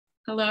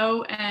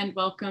Hello and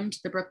welcome to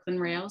the Brooklyn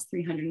Rail's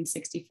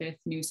 365th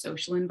New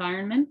Social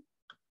Environment.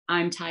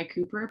 I'm Ty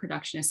Cooper,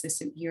 production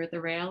assistant here at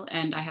the Rail,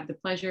 and I have the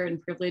pleasure and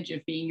privilege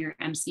of being your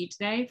MC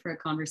today for a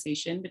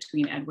conversation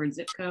between Edward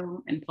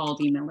Zipco and Paul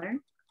D. Miller.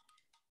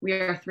 We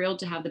are thrilled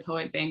to have the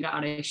poet Gbenga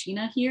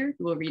Adesina here,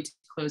 who will read to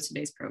close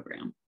today's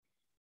program.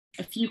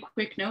 A few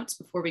quick notes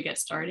before we get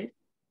started.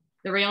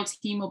 The Rail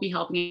team will be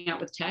helping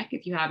out with tech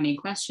if you have any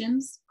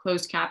questions.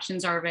 Closed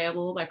captions are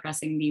available by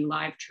pressing the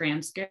live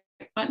transcript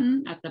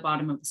button at the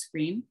bottom of the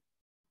screen.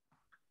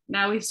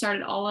 Now we've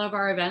started all of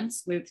our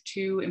events with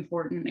two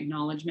important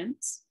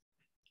acknowledgements.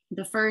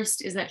 The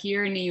first is that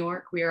here in New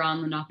York, we are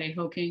on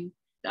Lenape-Hoking,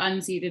 the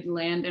unceded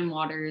land and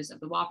waters of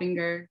the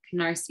Wappinger,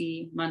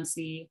 Canarsie,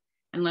 Munsee,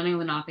 and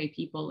Lenni-Lenape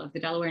people of the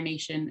Delaware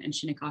Nation and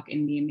Shinnecock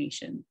Indian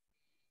Nation.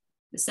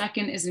 The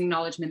second is an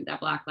acknowledgement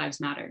that Black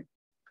Lives Matter.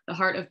 The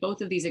heart of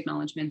both of these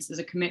acknowledgements is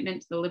a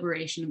commitment to the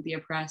liberation of the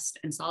oppressed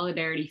and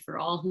solidarity for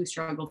all who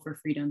struggle for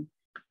freedom,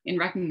 in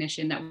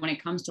recognition that when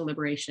it comes to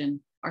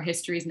liberation, our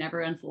histories never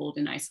unfold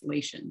in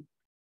isolation,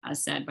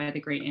 as said by the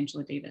great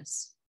Angela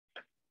Davis.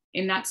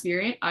 In that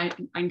spirit, I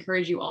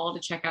encourage you all to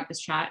check out this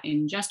chat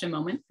in just a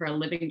moment for a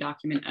living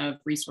document of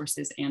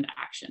resources and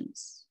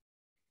actions.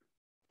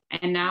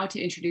 And now to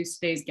introduce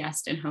today's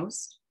guest and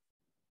host.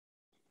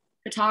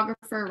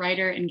 Photographer,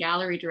 writer, and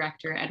gallery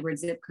director Edward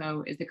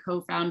Zipco is the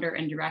co-founder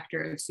and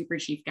director of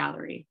Superchief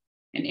Gallery,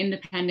 an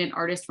independent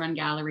artist-run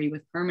gallery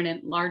with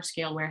permanent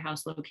large-scale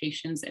warehouse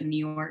locations in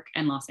New York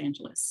and Los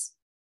Angeles.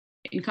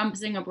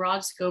 Encompassing a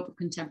broad scope of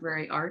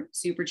contemporary art,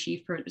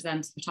 Superchief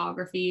presents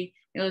photography,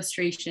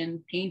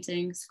 illustration,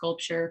 painting,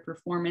 sculpture,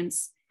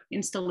 performance,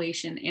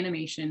 installation,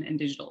 animation, and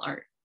digital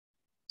art.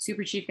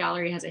 Superchief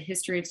Gallery has a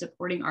history of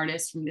supporting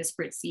artists from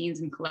disparate scenes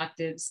and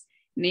collectives,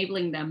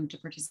 enabling them to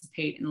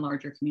participate in the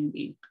larger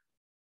community.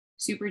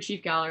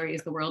 Superchief Gallery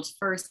is the world's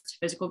first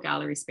physical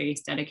gallery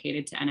space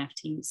dedicated to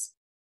NFTs.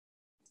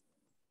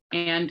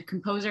 And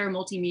composer,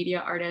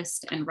 multimedia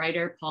artist, and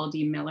writer Paul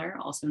D. Miller,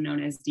 also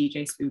known as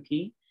DJ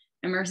Spooky,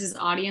 immerses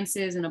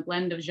audiences in a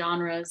blend of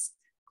genres,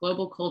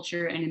 global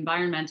culture, and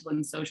environmental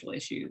and social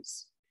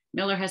issues.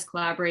 Miller has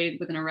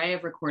collaborated with an array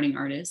of recording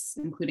artists,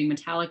 including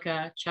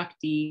Metallica, Chuck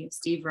D,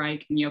 Steve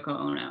Reich, and Yoko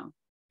Ono.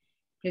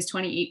 His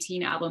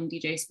 2018 album,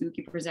 DJ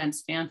Spooky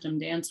Presents Phantom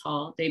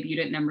Dancehall,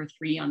 debuted at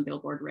 #3 on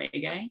Billboard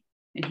Reggae,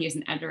 and he is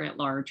an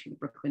editor-at-large for the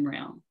Brooklyn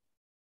Rail.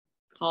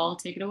 Paul,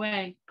 take it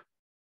away.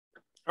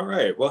 All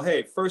right. Well,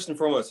 hey, first and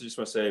foremost, I just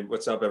want to say,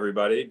 what's up,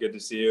 everybody? Good to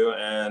see you.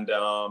 And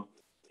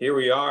here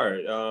we are,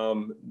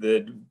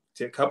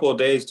 a couple of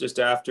days just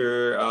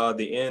after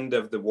the end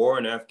of the war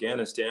in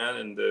Afghanistan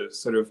and the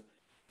sort of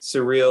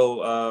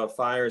surreal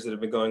fires that have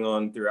been going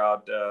on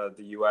throughout the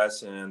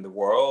US and the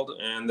world.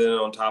 And then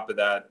on top of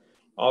that,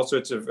 all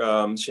sorts of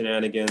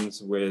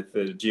shenanigans with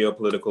the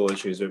geopolitical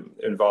issues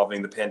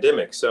involving the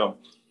pandemic. So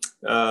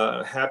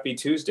happy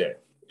Tuesday.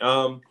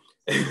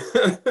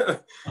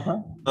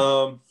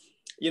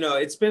 You know,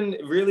 it's been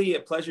really a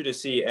pleasure to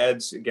see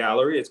Ed's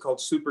gallery. It's called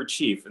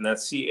Superchief, and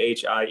that's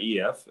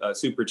CHIEF,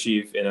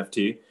 Superchief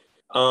NFT.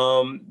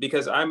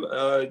 Because I'm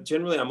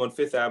on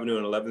Fifth Avenue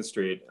and 11th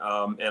Street,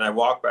 and I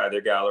walk by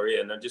their gallery,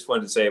 and I just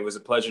wanted to say it was a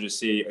pleasure to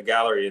see a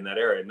gallery in that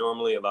area.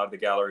 Normally, a lot of the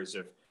galleries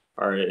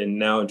are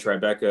now in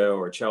Tribeca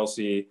or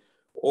Chelsea,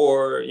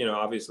 or, you know,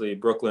 obviously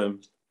Brooklyn.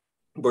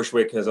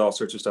 Bushwick has all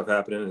sorts of stuff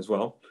happening as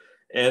well.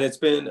 And it's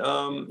been,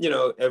 you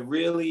know, a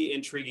really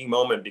intriguing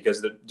moment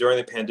because during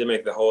the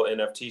pandemic, the whole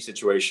NFT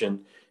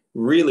situation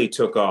really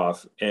took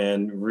off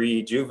and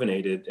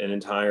rejuvenated an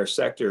entire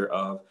sector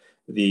of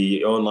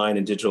the online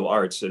and digital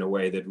arts in a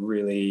way that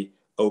really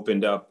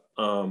opened up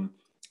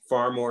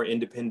far more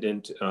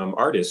independent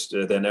artists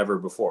than ever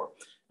before.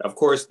 Of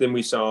course, then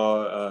we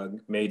saw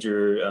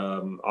major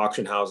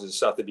auction houses,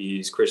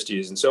 Sotheby's,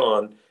 Christie's, and so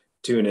on,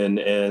 tune in.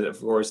 And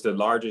of course, the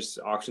largest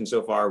auction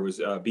so far was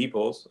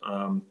Beeple's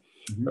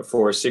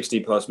for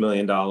 $60+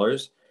 million.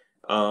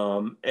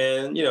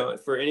 And, you know,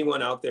 for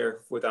anyone out there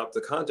without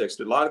the context,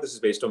 a lot of this is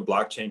based on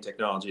blockchain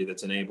technology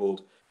that's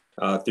enabled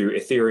through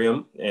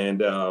Ethereum and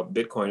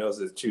Bitcoin.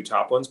 Those are the two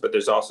top ones, but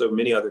there's also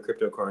many other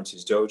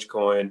cryptocurrencies,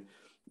 Dogecoin,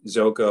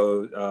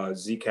 Zoco,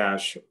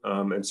 Zcash,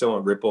 and so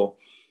on, Ripple,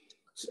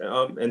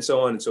 and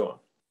so on and so on.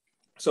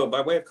 So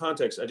by way of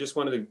context, I just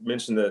wanted to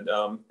mention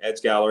that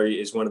Ed's Gallery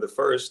is one of the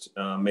first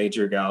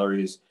major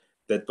galleries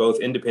that both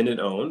independent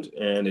owned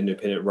and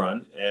independent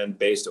run and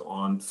based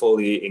on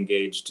fully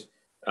engaged,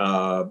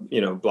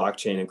 you know,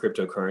 blockchain and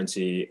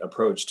cryptocurrency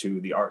approach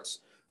to the arts.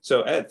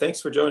 So Ed,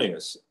 thanks for joining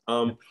us.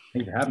 Thanks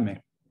for having me.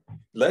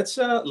 Let's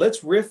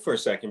riff for a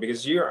second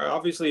because you're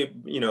obviously,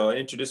 you know,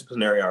 an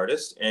interdisciplinary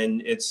artist,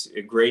 and it's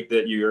great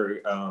that you're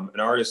an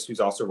artist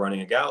who's also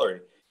running a gallery.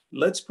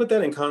 Let's put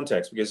that in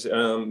context because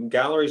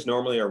galleries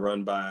normally are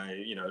run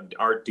by, you know,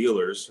 art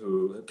dealers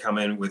who come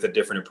in with a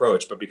different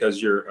approach, but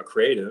because you're a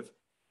creative,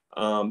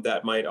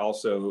 that might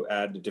also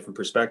add a different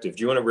perspective.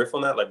 Do you want to riff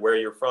on that? Like where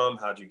you're from,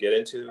 how'd you get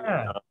into?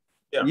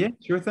 Yeah,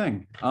 sure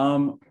thing.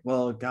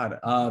 Well, God,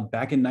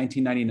 back in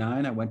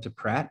 1999, I went to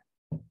Pratt,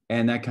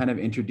 and that kind of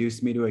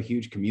introduced me to a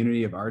huge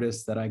community of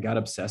artists that I got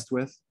obsessed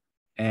with.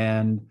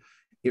 And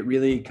it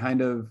really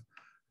kind of,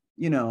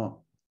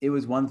 it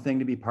was one thing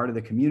to be part of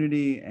the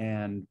community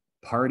and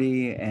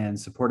party and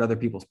support other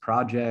people's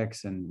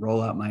projects and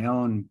roll out my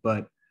own.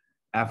 But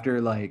after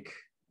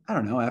I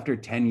don't know, after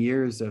 10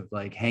 years of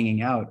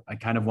hanging out, I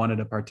kind of wanted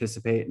to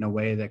participate in a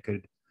way that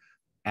could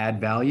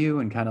add value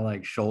and kind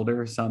of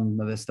shoulder some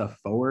of this stuff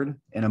forward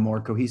in a more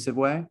cohesive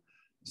way.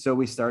 So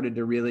we started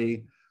to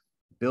really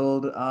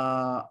build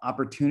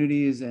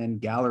opportunities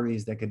and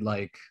galleries that could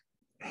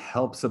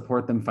help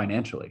support them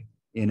financially,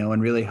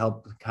 and really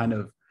help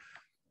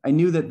I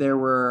knew that there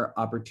were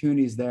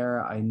opportunities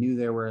there. I knew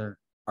there were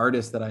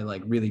artists that I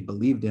really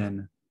believed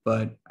in,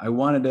 but I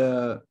wanted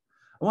to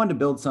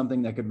build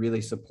something that could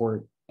really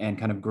support and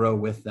kind of grow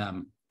with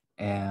them.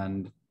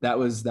 And that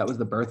was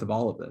the birth of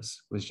all of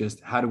this, was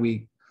just how do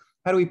we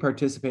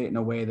participate in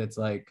a way that's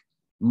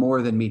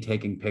more than me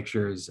taking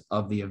pictures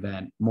of the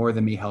event, more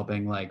than me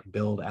helping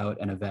build out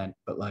an event,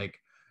 but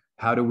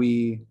how do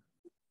we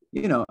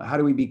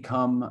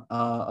become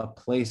a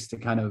place to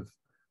kind of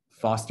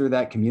foster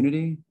that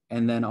community?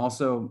 And then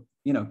also,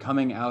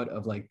 coming out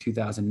of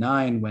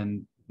 2009,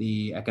 when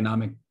the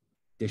economic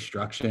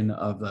destruction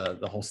of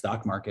the whole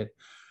stock market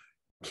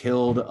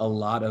killed a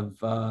lot of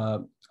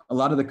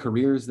the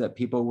careers that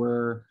people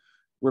were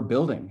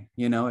building.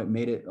 It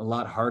made it a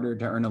lot harder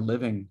to earn a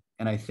living.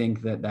 And I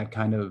think that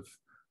kind of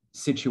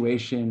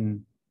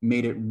situation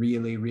made it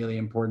really, really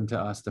important to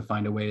us to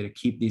find a way to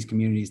keep these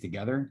communities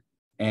together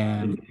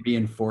and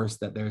reinforce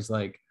that there's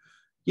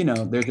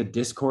there's a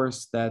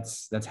discourse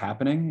that's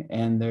happening,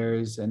 and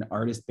there's an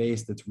artist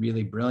base that's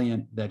really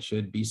brilliant that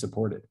should be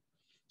supported.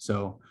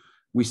 So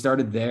we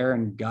started there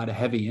and got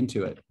heavy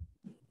into it.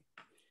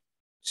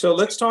 So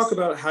let's talk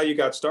about how you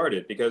got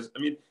started, because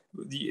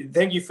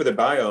thank you for the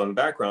bio and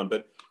background,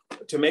 but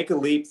to make a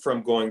leap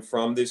from going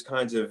from these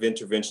kinds of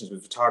interventions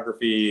with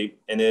photography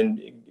and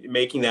then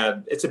making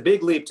that, it's a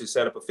big leap to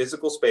set up a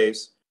physical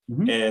space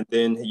and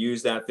then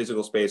use that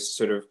physical space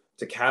sort of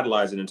to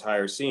catalyze an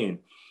entire scene.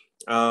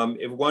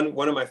 One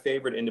of my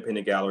favorite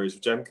independent galleries,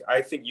 which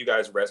I think you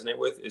guys resonate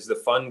with, is the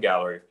Fun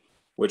Gallery,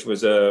 which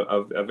was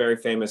a very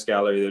famous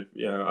gallery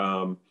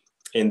that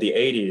in the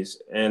 80s,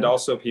 and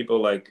also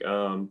people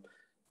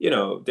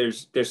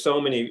there's so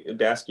many,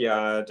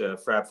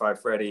 Basquiat, Fab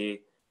Five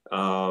Freddy,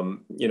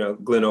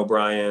 Glenn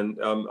O'Brien,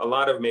 a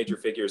lot of major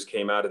figures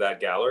came out of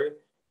that gallery,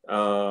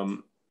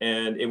 and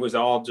it was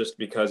all just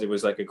because it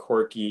was a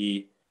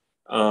quirky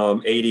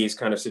 80s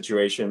kind of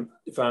situation,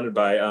 founded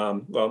by,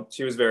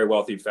 she was a very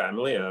wealthy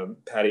family,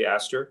 Patty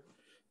Astor,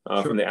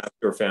 from the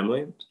Astor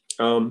family.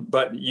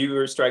 But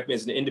you strike me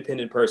as an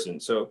independent person.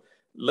 So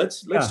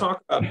let's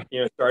talk about,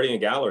 starting a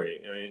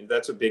gallery.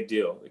 That's a big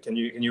deal. Can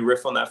you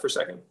riff on that for a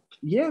second?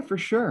 Yeah, for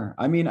sure.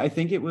 I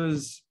think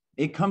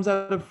it comes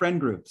out of friend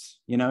groups,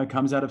 it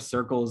comes out of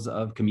circles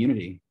of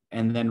community.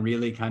 And then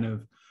really kind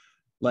of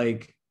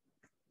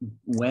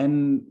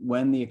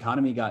when the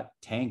economy got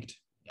tanked,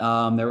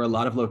 there were a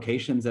lot of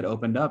locations that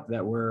opened up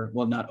that were,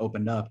 well, not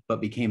opened up, but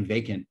became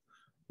vacant,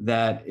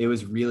 that it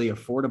was really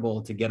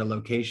affordable to get a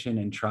location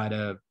and try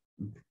to,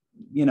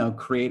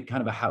 create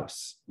kind of a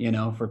house,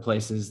 for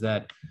places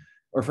that,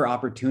 or for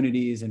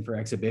opportunities and for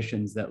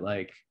exhibitions that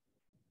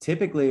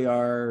typically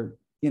are,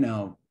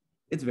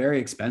 it's very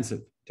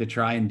expensive to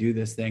try and do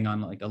this thing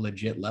on a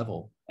legit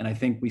level. And I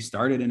think we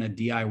started in a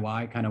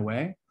DIY kind of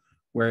way,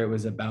 where it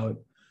was about,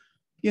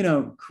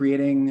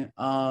 creating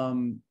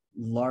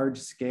large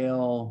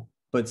scale,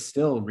 but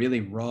still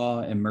really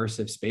raw,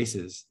 immersive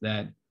spaces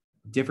that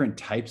different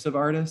types of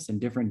artists and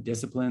different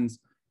disciplines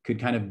could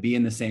kind of be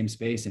in the same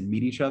space and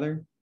meet each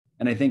other.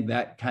 And I think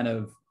that kind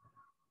of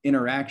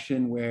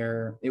interaction,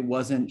 where it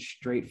wasn't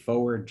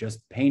straightforward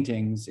just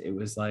paintings, it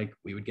was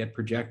we would get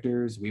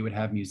projectors, we would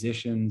have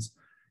musicians.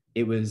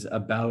 It was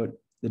about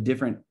the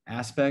different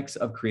aspects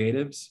of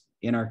creatives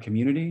in our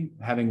community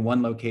having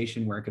one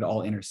location where it could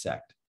all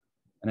intersect.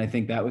 And I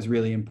think that was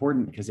really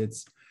important, because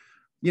it's,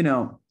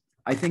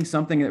 I think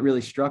something that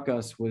really struck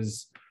us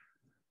was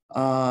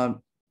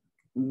when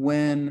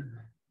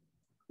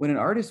an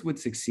artist would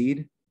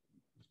succeed,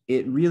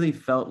 it really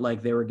felt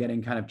like they were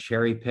getting kind of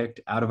cherry picked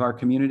out of our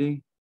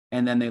community,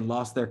 and then they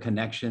lost their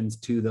connections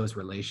to those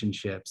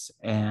relationships.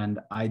 And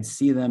I'd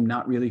see them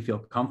not really feel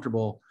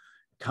comfortable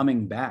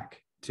coming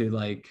back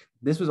to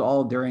this was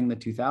all during the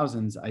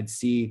 2000s. I'd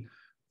see,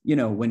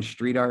 when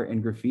street art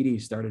and graffiti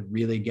started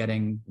really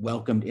getting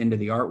welcomed into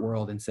the art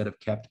world instead of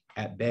kept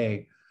at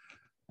bay,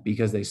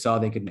 because they saw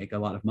they could make a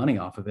lot of money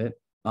off of it.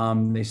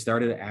 They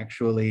started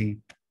actually,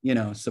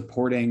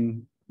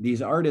 supporting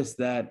these artists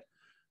that,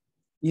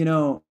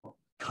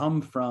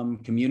 come from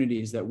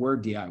communities that were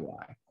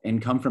DIY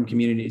and come from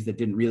communities that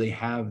didn't really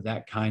have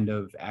that kind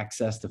of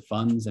access to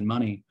funds and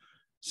money.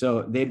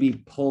 So they'd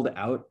be pulled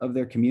out of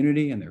their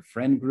community and their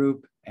friend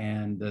group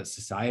and the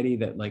society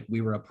that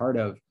we were a part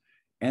of.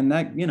 And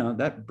that,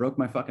 that broke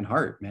my fucking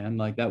heart, man.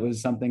 That was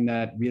something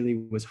that really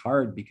was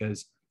hard,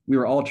 because we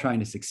were all trying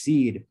to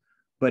succeed,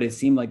 but it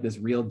seemed like this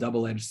real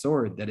double-edged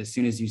sword that as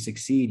soon as you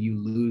succeed,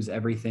 you lose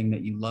everything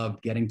that you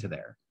loved getting to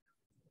there.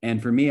 And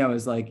for me, I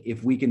was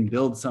if we can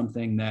build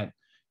something that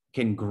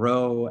can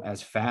grow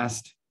as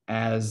fast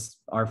as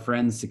our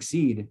friends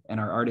succeed and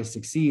our artists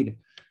succeed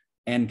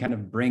and kind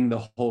of bring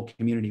the whole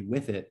community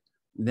with it,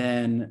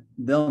 then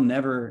they'll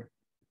never,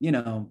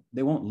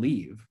 they won't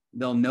leave.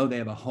 They'll know they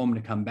have a home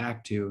to come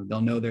back to. They'll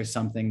know there's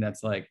something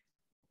that's like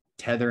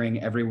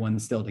tethering everyone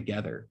still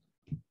together.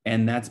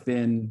 And that's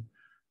been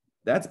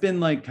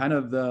like kind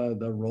of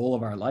the role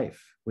of our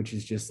life, which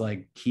is just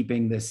like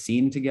keeping this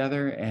scene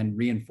together and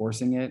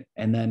reinforcing it,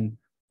 and then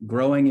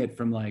growing it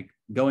from like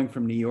going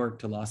from New York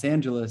to Los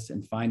Angeles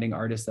and finding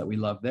artists that we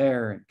love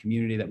there and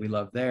community that we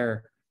love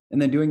there,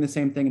 and then doing the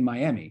same thing in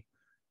Miami.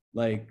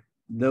 Like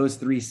those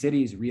three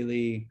cities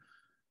really,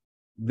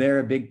 they're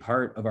a big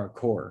part of our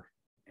core.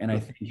 And I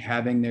think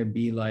having there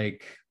be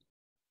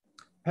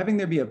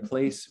a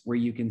place where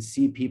you can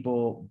see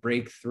people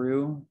break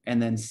through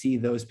and then see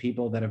those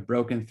people that have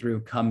broken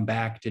through come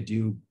back to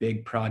do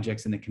big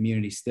projects in the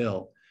community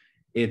still.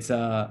 It's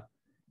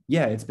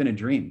been a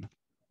dream.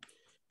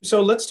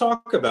 So let's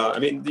talk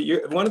about,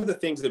 one of the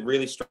things that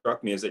really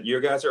struck me is that you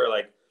guys are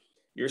like,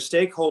 you're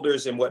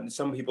stakeholders in what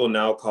some people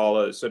now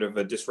call a sort of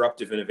a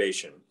disruptive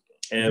innovation.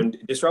 And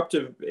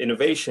disruptive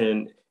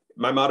innovation,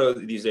 my motto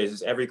these days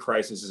is every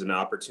crisis is an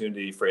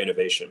opportunity for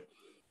innovation.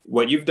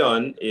 What you've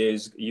done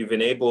is you've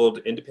enabled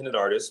independent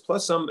artists,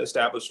 plus some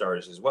established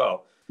artists as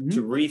well,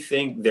 to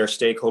rethink their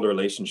stakeholder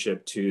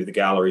relationship to the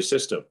gallery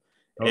system.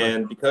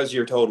 And because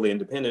you're totally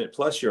independent,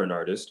 plus you're an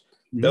artist,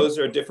 those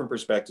are different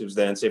perspectives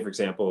than, say, for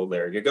example,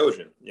 Larry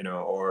Gagosian,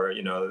 or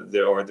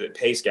the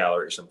Pace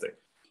Gallery or something.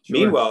 Sure.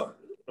 Meanwhile,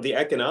 the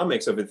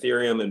economics of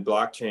Ethereum and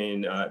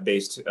blockchain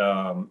based,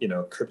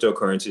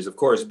 cryptocurrencies, of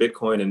course,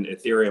 Bitcoin and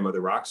Ethereum are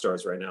the rock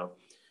stars right now.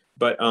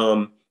 But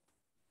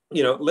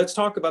let's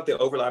talk about the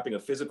overlapping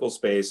of physical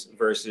space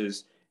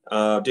versus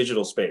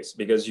digital space,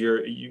 because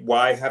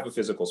why have a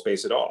physical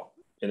space at all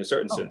in a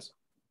certain sense?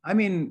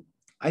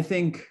 I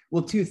think,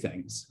 two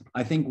things.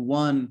 I think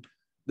one,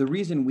 the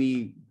reason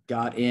we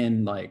got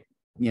in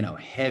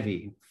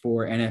heavy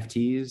for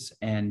NFTs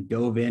and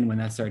dove in when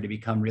that started to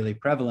become really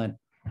prevalent.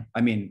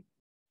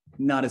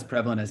 Not as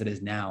prevalent as it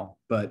is now,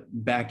 but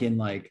back in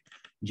like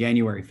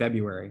January,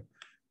 February,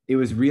 it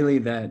was really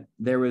that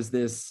there was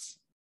this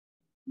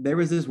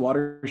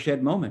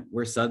watershed moment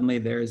where suddenly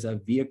there's a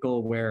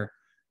vehicle where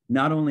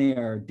not only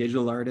are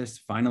digital artists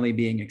finally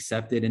being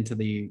accepted into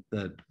the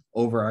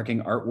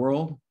overarching art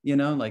world,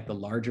 like the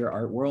larger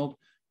art world,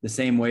 the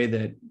same way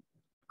that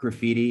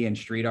graffiti and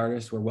street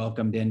artists were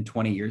welcomed in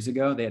 20 years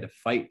ago. They had to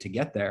fight to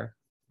get there.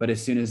 But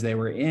as soon as they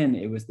were in,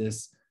 it was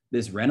this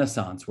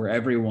renaissance where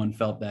everyone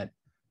felt that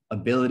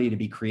ability to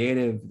be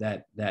creative,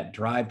 that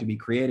drive to be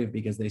creative,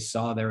 because they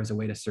saw there was a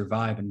way to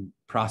survive and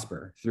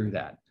prosper through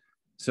that.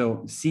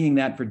 So seeing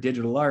that for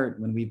digital art,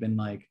 when we've been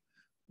like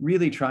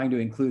really trying to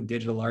include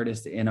digital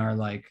artists in our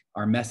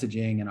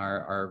messaging and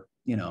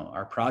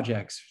our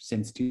projects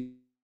since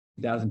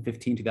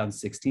 2015,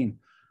 2016,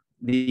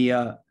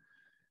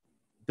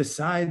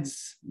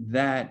 besides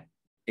that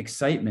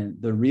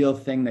excitement, the real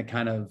thing that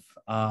kind of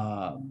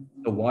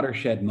the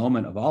watershed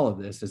moment of all of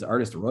this is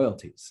artist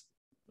royalties.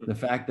 The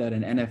fact that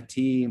an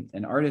NFT,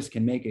 an artist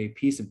can make a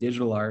piece of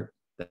digital art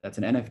that's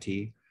an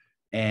NFT,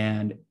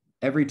 and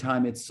every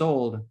time it's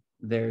sold,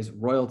 there's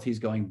royalties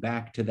going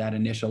back to that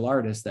initial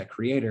artist, that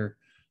creator.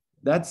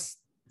 That's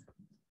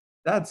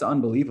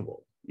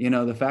unbelievable.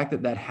 The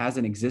fact that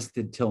hasn't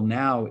existed till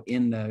now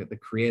in the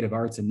creative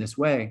arts in this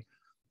way,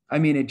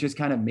 it just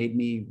kind of made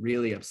me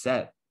really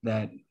upset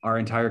that our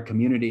entire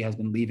community has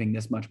been leaving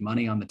this much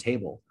money on the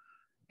table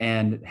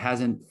and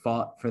hasn't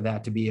fought for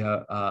that to be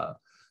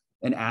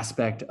an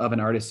aspect of an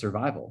artist's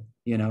survival.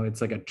 It's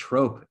like a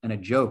trope and a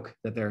joke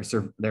that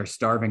they're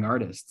starving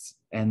artists.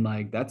 And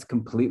that's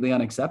completely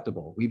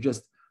unacceptable. We've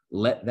just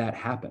let that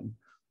happen.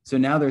 So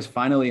now there's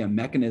finally a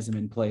mechanism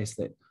in place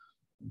that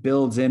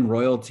builds in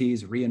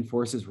royalties,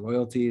 reinforces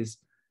royalties,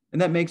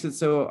 and that makes it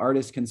so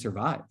artists can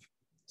survive.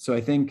 So I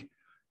think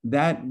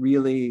that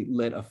really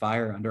lit a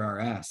fire under our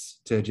ass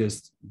to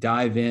just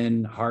dive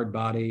in, hard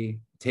body,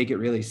 take it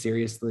really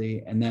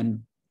seriously. And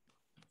then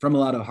from a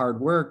lot of hard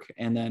work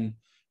and then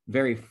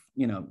very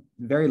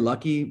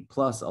lucky,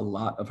 plus a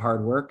lot of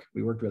hard work.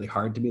 We worked really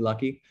hard to be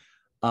lucky.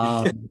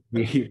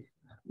 We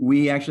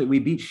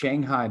beat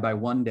Shanghai by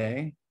one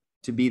day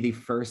to be the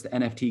first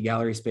NFT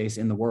gallery space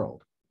in the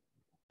world.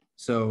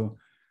 So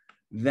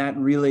that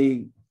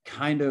really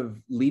kind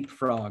of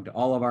leapfrogged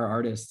all of our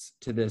artists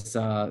to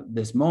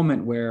this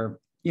moment where,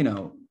 in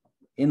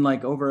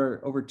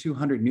over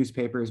 200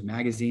 newspapers,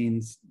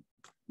 magazines,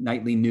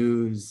 nightly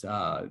news,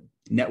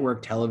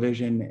 network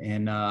television,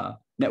 and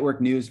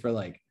network news for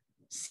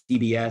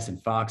CBS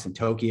and Fox and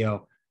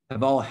Tokyo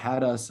have all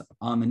had us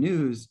on the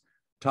news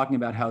talking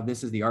about how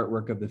this is the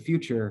artwork of the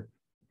future.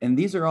 And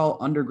these are all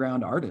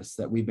underground artists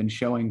that we've been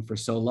showing for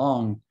so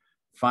long,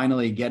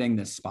 finally getting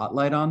this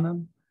spotlight on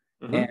them.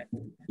 And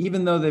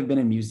even though they've been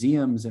in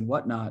museums and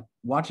whatnot,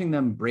 watching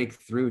them break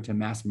through to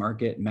mass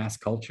market, mass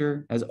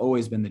culture has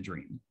always been the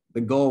dream.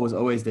 The goal was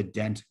always to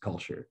dent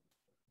culture.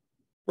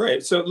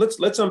 Right. So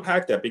let's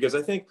unpack that, because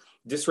I think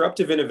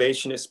disruptive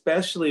innovation,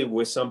 especially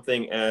with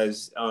something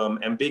as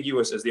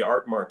ambiguous as the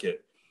art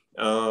market,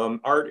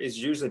 art is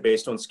usually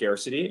based on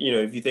scarcity. You know,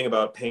 if you think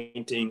about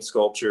painting,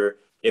 sculpture,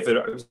 if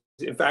it,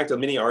 in fact,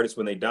 many artists,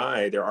 when they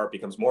die, their art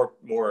becomes more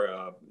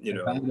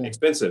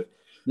expensive.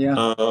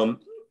 Yeah.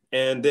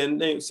 And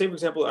then, say for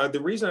example,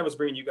 the reason I was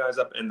bringing you guys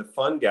up in the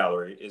Fun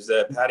Gallery is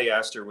that Patty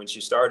Astor, when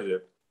she started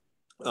it,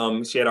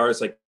 she had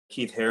artists like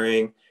Keith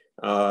Haring,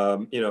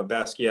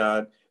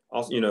 Basquiat,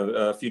 also,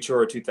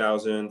 Futura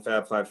 2000,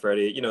 Fab Five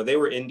Freddy, they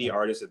were indie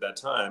artists at that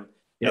time.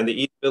 Yep. And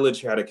the East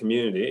Village had a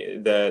community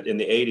that in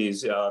the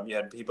 80s, you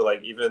had people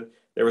like, even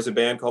there was a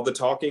band called the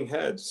Talking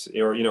Heads,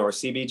 or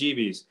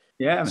CBGBs.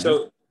 Yeah, man.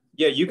 So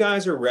yeah, you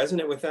guys are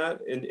resonant with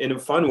that in a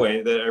fun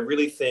way that I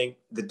really think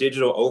the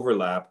digital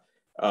overlap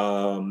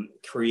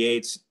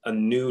creates a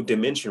new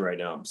dimension right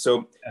now.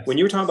 So yes. When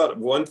you were talking about,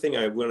 one thing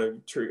I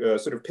want to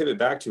sort of pivot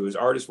back to is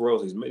artist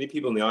royalties. Many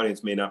people in the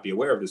audience may not be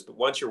aware of this, but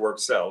once your work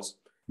sells,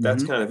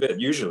 that's kind of it.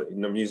 Usually,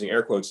 and I'm using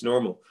air quotes,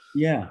 normal.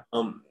 Yeah.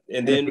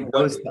 And then if it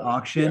goes to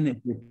auction, if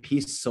your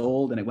piece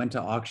sold and it went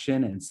to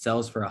auction and it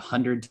sells for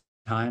 100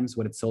 times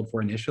what it sold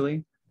for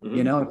initially,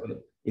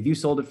 if you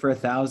sold it for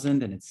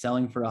 1,000 and it's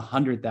selling for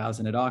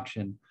 100,000 at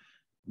auction,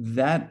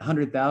 that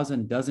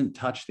 100,000 doesn't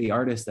touch the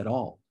artist at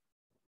all.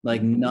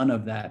 Like none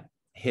of that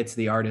hits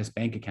the artist's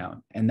bank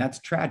account, and that's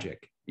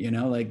tragic.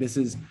 Like this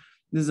is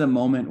a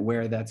moment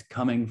where that's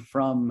coming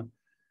from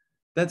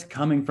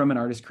an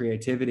artist's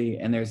creativity,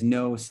 and there's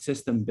no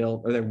system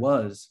built, or there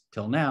was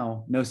till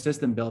now, no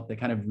system built that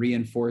kind of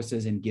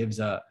reinforces and gives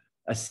a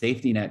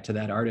safety net to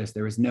that artist.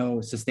 There was no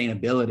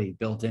sustainability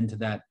built into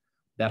that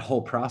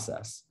whole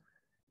process.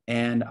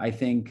 And I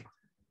think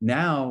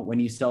now when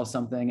you sell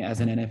something as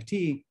an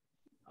NFT,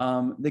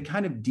 the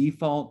kind of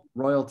default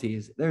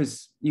royalties,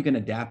 you can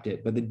adapt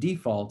it, but the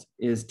default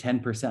is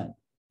 10%.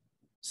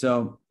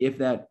 So if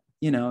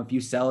if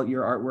you sell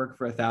your artwork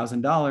for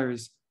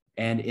 $1,000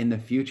 and in the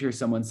future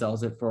someone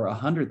sells it for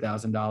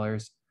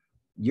 $100,000,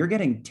 you're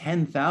getting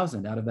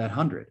 10,000 out of that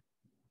 100.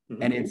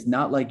 Mm-hmm. And it's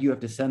not like you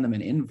have to send them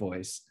an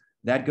invoice.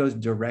 That goes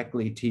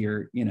directly to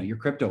your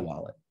crypto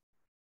wallet.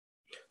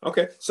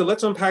 Okay, so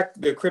let's unpack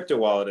the crypto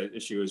wallet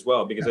issue as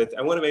well, because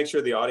I want to make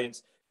sure the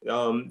audience,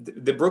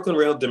 the Brooklyn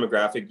Rail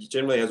demographic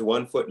generally has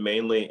one foot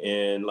mainly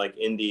in like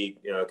indie,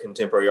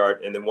 contemporary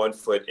art, and then one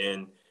foot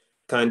in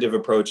kind of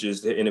approaches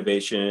to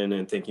innovation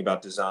and thinking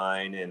about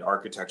design and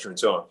architecture and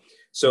so on.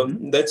 So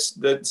that's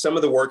some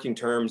of the working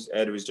terms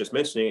Ed was just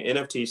mentioning.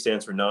 NFT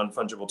stands for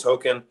non-fungible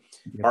token.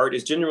 Yep. Art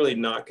is generally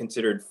not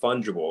considered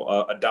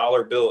fungible. A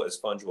dollar bill is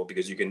fungible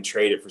because you can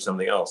trade it for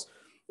something else.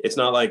 It's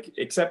not like,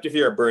 except if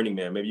you're a Burning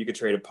Man, maybe you could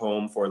trade a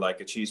poem for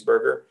like a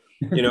cheeseburger,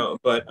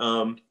 but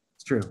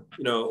it's true.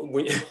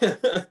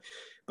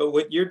 But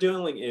what you're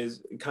doing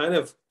is kind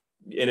of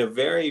in a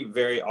very,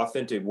 very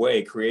authentic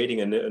way,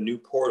 creating a new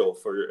portal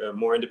for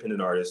more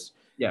independent artists.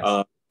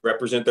 Yes.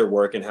 Represent their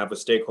work and have a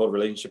stakeholder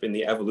relationship in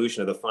the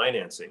evolution of the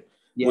financing,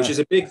 which is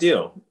a big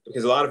deal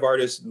because a lot of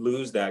artists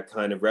lose that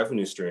kind of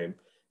revenue stream.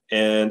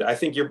 And I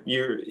think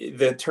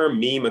the term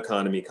meme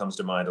economy comes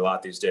to mind a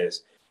lot these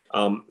days.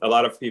 A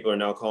lot of people are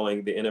now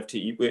calling the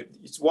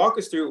NFT. Walk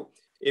us through,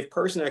 if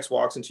person X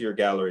walks into your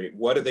gallery,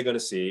 what are they going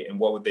to see and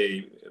what would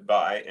they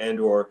buy, and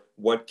or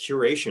what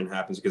curation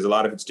happens, because a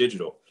lot of it's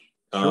digital.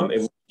 Sure.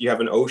 You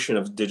have an ocean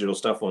of digital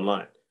stuff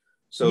online.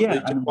 So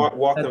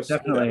walk us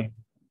through that.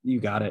 You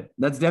got it.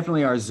 That's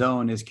definitely our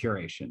zone, is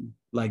curation.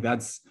 Like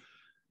that's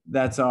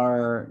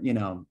our,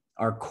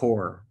 our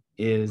core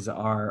is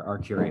our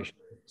curation.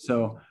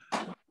 So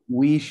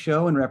we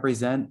show and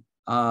represent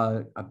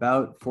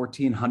about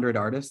 1,400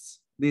 artists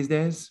these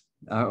days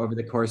over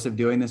the course of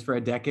doing this for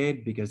a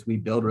decade, because we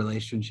build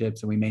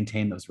relationships and we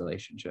maintain those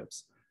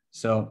relationships.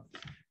 So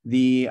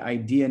the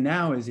idea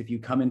now is if you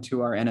come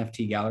into our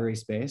NFT gallery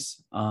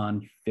space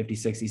on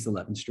 56 East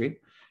 11th Street,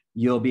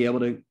 you'll be able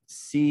to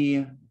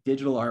see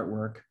digital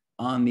artwork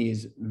on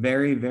these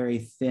very, very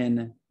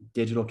thin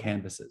digital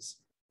canvases.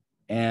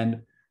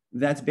 And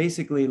that's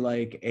basically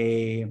like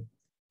a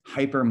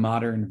hyper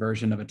modern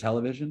version of a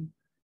television.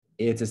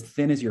 It's as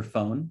thin as your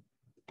phone.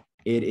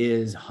 It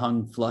is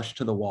hung flush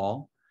to the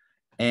wall.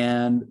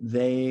 And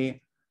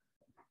they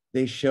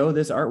show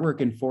this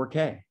artwork in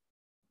 4K.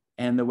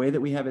 And the way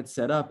that we have it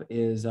set up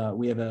is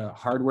we have a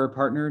hardware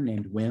partner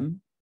named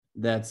Whim.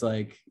 That's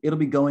like, it'll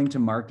be going to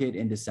market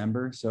in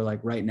December. So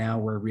like right now,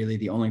 we're really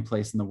the only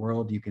place in the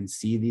world you can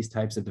see these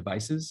types of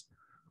devices,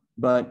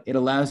 but it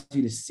allows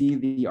you to see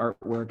the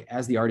artwork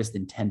as the artist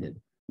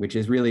intended, which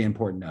is really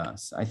important to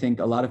us. I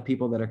think a lot of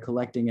people that are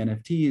collecting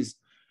NFTs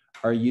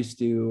are used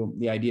to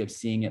the idea of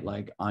seeing it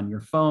like on your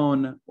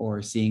phone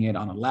or seeing it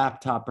on a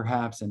laptop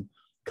perhaps, and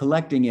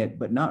collecting it,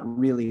 but not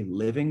really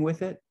living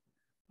with it.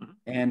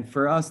 And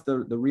for us,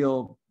 the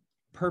real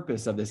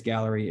purpose of this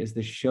gallery is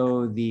to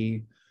show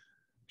the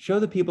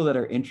people that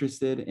are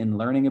interested in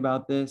learning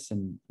about this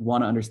and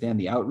want to understand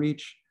the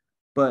outreach,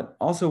 but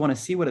also want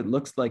to see what it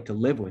looks like to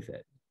live with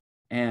it.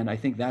 And I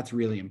think that's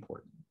really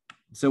important.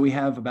 So we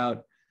have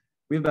about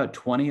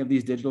 20 of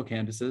these digital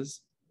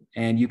canvases,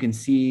 and you can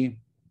see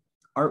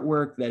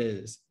artwork that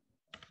is,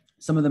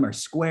 some of them are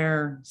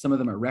square, some of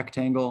them are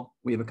rectangle.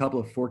 We have a couple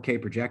of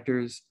 4K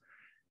projectors.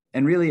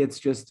 And really it's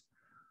just,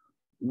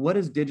 what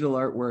does digital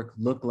artwork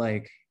look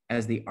like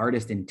as the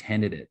artist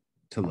intended it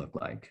to look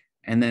like?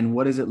 And then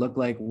what does it look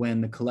like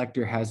when the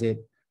collector has it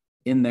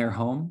in their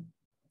home?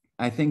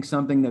 I think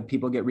something that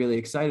people get really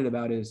excited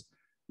about is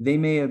they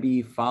may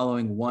be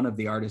following one of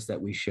the artists that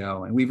we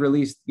show. And we've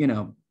released, you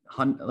know,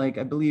 like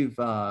I believe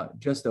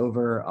just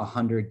over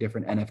 100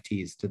 different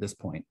NFTs to this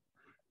point.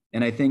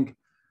 And I think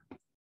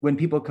when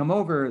people come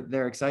over,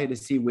 they're excited to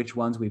see which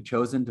ones we've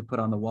chosen to put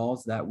on the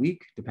walls that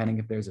week, depending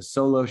if there's a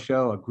solo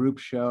show, a group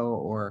show,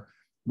 or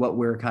what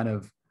we're kind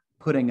of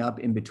putting up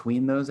in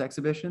between those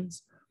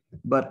exhibitions.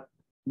 But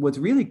what's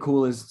really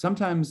cool is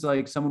sometimes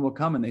like someone will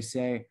come and they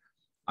say,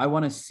 I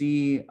want to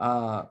see,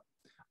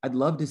 I'd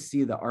love to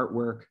see the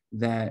artwork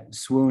that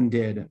Swoon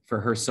did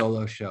for her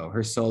solo show,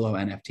 her solo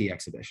NFT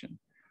exhibition.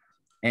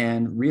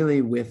 And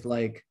really with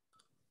like,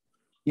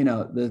 you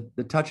know,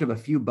 the touch of a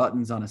few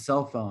buttons on a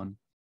cell phone,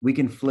 we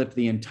can flip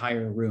the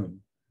entire room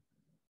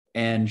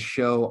and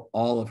show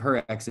all of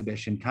her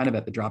exhibition kind of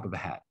at the drop of a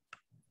hat.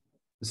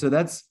 So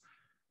that's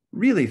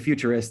really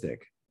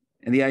futuristic.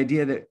 And the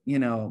idea that, you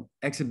know,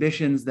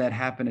 exhibitions that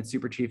happen at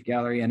Superchief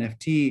Gallery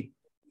NFT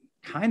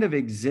kind of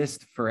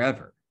exist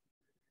forever.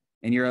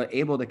 And you're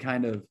able to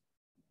kind of,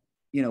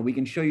 you know, we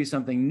can show you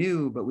something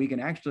new, but we can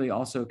actually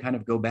also kind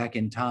of go back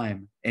in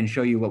time and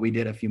show you what we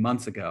did a few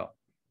months ago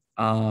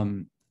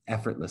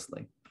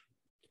effortlessly.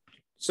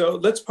 So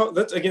let's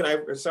again,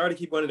 I'm sorry to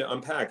keep wanting to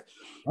unpack.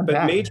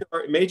 But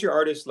major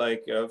artists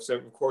like, so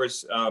of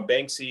course,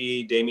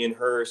 Banksy, Damien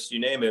Hirst, you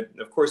name it.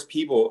 Of course,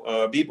 Beeple,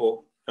 I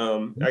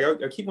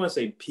keep wanting to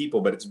say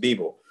people, but it's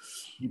Beeple,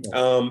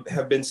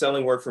 have been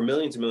selling work for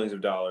millions and millions of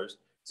dollars.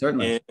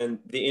 Certainly. And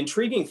the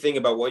intriguing thing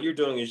about what you're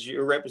doing is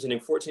you're representing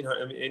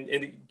 1,400.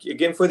 And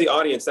again, for the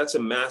audience, that's a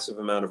massive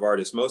amount of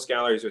artists. Most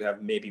galleries would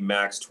have maybe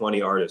max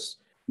 20 artists.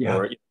 Yeah.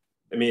 Or,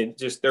 I mean,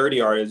 just 30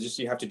 artists. Just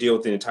you have to deal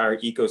with the entire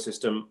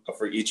ecosystem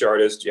for each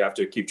artist. You have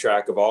to keep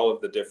track of all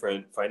of the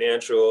different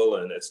financial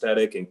and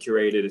aesthetic and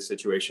curated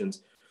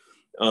situations,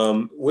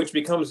 which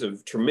becomes a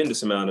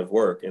tremendous amount of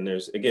work. And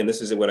there's, again,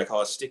 this is what I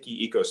call a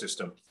sticky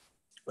ecosystem.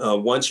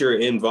 Once you're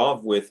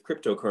involved with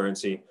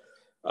cryptocurrency,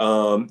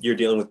 you're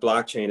dealing with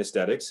blockchain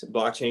aesthetics.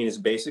 Blockchain is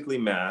basically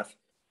math.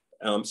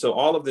 So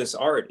all of this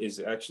art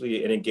is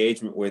actually an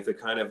engagement with a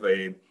kind of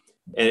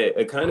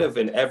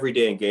an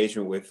everyday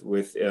engagement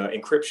with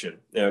encryption,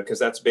 because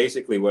that's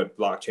basically what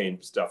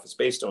blockchain stuff is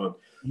based on.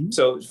 Mm-hmm.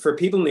 So for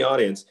people in the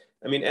audience,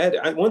 I mean,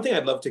 Ed, one thing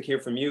I'd love to hear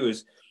from you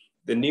is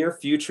the near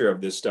future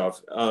of this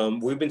stuff.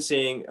 We've been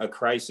seeing a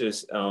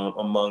crisis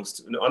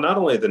amongst not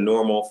only the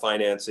normal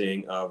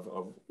financing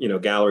of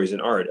galleries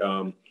and art.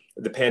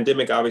 The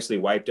pandemic obviously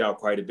wiped out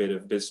quite a bit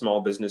of small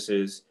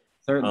businesses,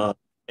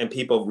 and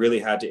people really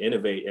had to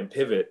innovate and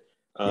pivot.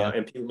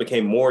 And people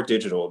became more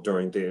digital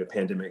during the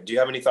pandemic. Do you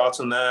have any thoughts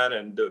on that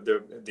and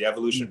the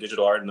evolution of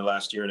digital art in the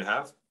last year and a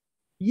half?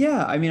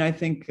 Yeah, I mean, I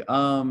think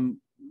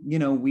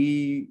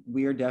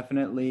we are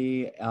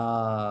definitely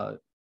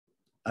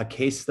a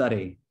case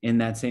study in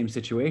that same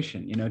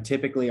situation. You know,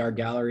 typically our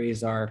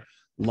galleries are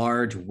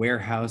large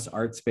warehouse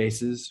art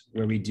spaces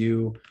where we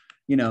do,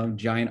 you know,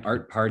 giant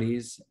art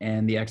parties,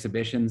 and the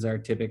exhibitions are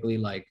typically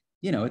like,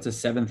 you know, it's a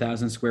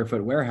 7,000 square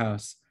foot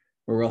warehouse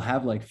where we'll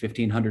have like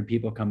 1,500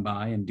 people come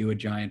by and do a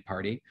giant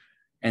party.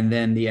 And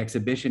then the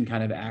exhibition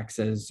kind of acts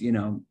as,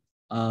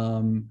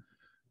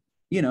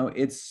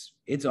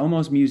 it's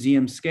almost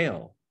museum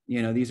scale.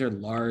 You know, these are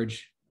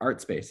large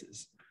art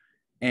spaces.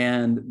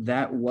 And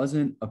that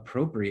wasn't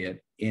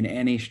appropriate in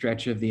any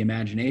stretch of the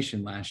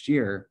imagination last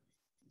year.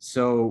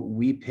 So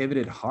we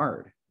pivoted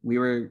hard. We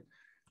were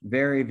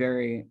very,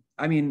 very,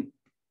 I mean,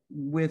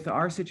 with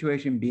our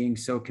situation being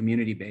so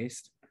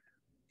community-based,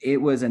 it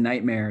was a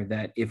nightmare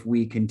that if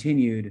we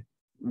continued,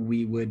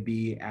 we would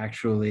be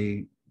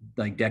actually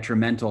like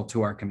detrimental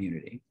to our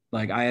community.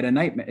 Like I had a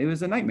nightmare. It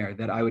was a nightmare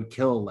that I would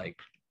kill, like,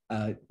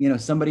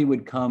 somebody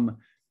would come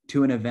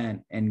to an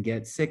event and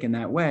get sick in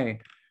that way.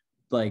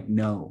 Like,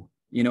 no,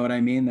 you know what I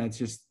mean? That's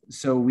just,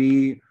 so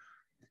we,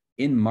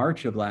 in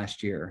March of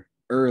last year,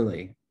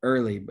 early,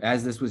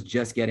 as this was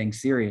just getting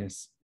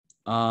serious,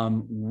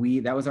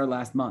 that was our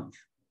last month.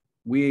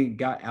 We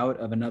got out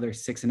of another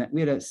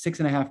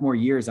 6.5 more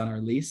years on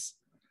our lease.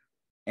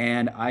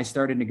 And I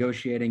started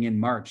negotiating in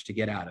March to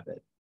get out of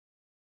it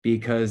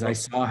because I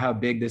saw how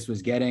big this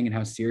was getting and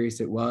how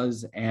serious it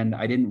was. And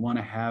I didn't want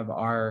to have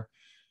our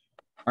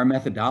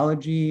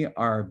methodology,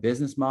 our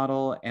business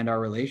model, and our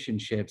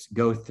relationships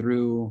go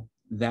through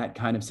that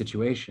kind of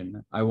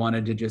situation. I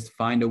wanted to just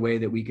find a way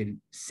that we could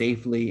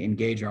safely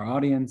engage our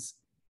audience,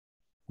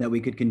 that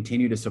we could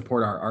continue to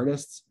support our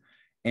artists,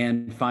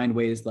 and find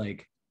ways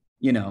like,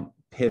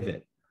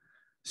 pivot.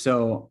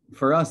 So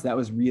for us, that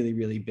was really,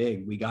 really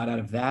big. We got out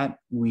of that.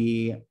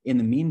 In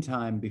the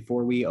meantime,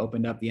 before we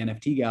opened up the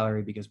NFT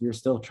gallery, because we were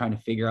still trying to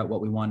figure out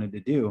what we wanted to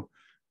do,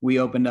 we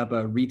opened up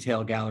a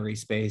retail gallery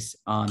space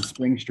on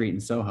Spring Street in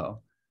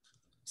Soho.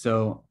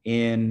 So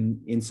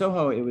in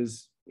Soho, it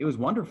was was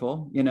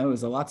wonderful. You know, it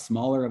was a lot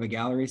smaller of a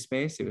gallery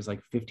space. It was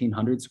like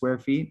 1,500 square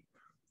feet.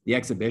 The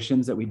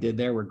exhibitions that we did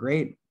there were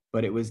great,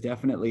 but it was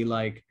definitely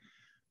like,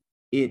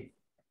 it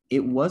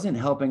wasn't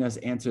helping us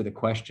answer the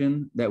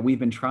question that we've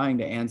been trying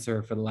to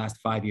answer for the last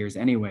 5 years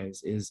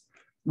anyways,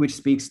 which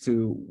speaks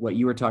to what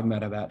you were talking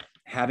about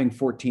having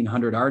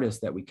 1,400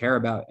 artists that we care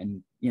about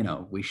and, you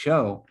know, we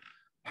show.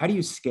 How do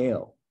you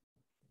scale?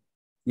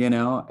 You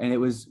know, and it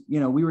was, you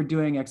know, we were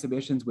doing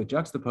exhibitions with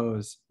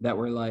Juxtapose that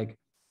were like,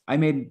 I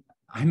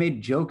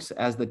made jokes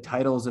as the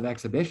titles of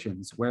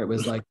exhibitions where it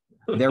was like,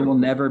 there will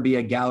never be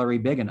a gallery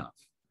big enough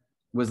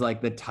was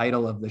like the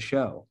title of the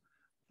show.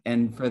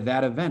 And for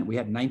that event, we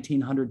had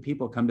 1,900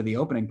 people come to the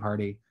opening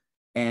party,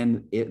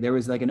 and there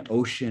was like an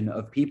ocean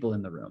of people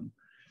in the room.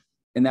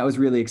 And that was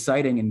really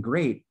exciting and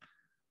great.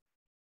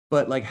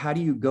 But like, how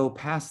do you go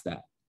past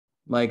that?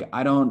 Like,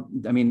 I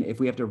mean, if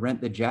we have to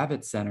rent the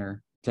Javits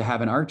Center to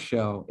have an art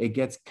show, it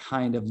gets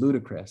kind of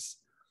ludicrous.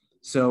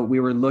 So we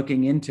were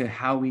looking into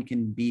how we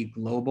can be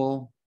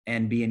global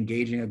and be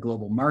engaging a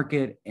global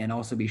market and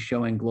also be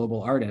showing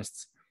global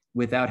artists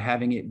without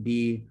having it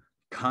be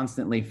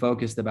constantly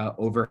focused about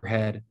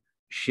overhead,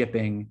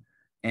 shipping,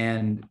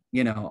 and,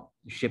 you know,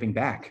 shipping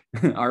back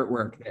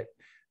artwork that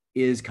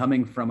is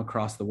coming from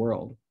across the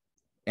world.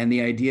 And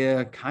the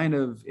idea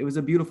it was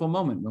a beautiful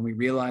moment when we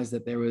realized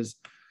that there was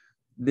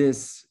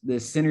this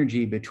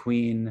synergy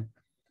between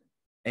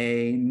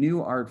a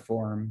new art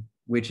form,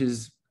 which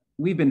is,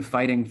 we've been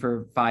fighting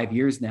for 5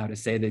 years now to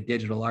say that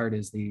digital art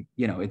is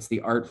it's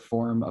the art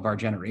form of our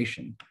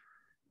generation.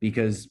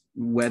 Because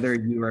whether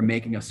you are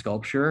making a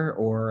sculpture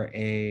or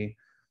a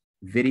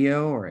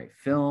video or a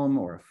film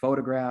or a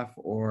photograph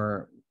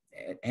or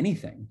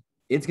anything,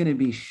 it's going to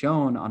be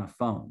shown on a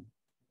phone.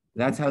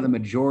 That's how the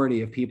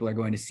majority of people are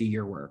going to see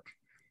your work.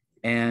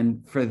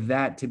 And for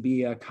that to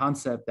be a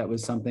concept, that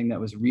was something that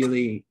was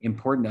really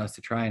important to us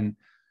to try and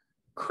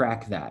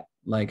crack that.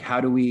 Like,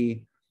 how do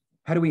we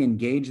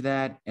engage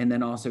that and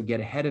then also get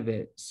ahead of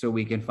it so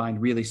we can find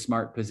really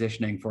smart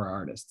positioning for our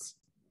artists?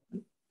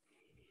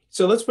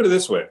 So let's put it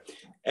this way.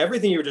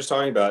 Everything you were just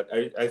talking about,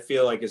 I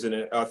feel like is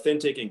an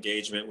authentic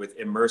engagement with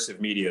immersive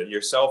media.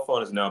 Your cell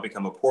phone has now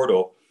become a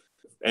portal.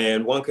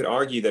 And one could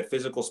argue that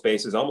physical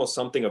space is almost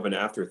something of an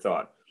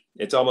afterthought.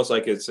 It's almost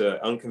like it's an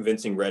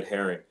unconvincing red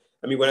herring.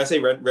 I mean, when I say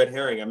red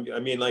herring, I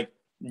mean like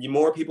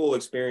more people will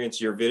experience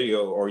your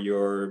video or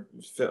your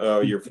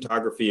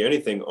photography,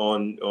 anything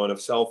on a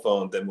cell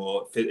phone than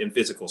will fit in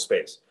physical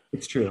space.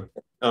 It's true.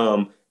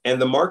 And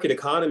the market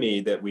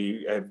economy that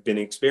we have been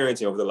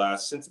experiencing over the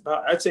last, since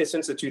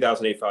the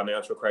 2008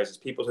 financial crisis,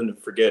 people tend to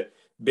forget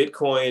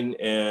Bitcoin,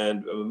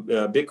 and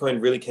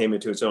Bitcoin really came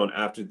into its own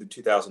after the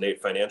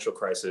 2008 financial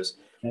crisis.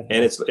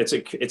 And it's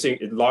a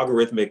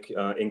logarithmic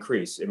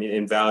increase. I mean,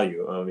 in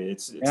value. I mean,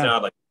 it's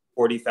now like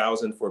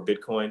 40,000 for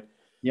Bitcoin.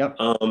 Yep.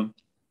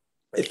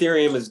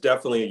 Ethereum is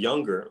definitely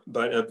younger,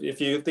 but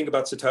if you think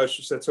about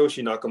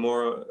Satoshi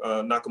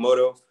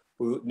Nakamoto,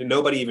 who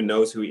nobody even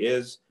knows who he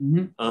is,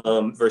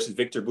 versus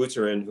Victor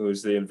Buterin, who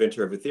is the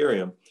inventor of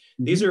Ethereum.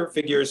 These are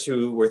figures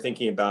who were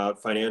thinking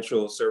about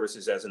financial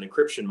services as an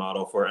encryption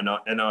model for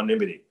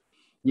anonymity.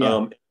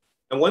 Yeah.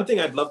 And one thing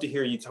I'd love to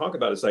hear you talk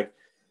about is like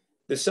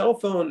the cell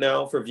phone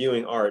now for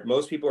viewing art.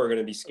 Most people are going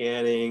to be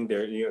scanning,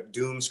 they're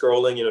doom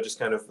scrolling, just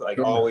kind of like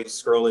always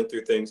scrolling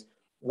through things.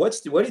 What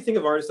do you think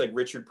of artists like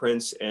Richard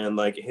Prince and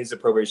like his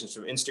appropriations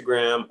from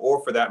Instagram,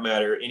 or for that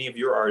matter, any of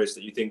your artists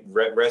that you think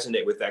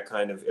resonate with that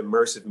kind of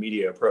immersive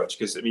media approach?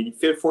 Because I mean,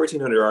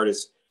 1,400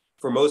 artists,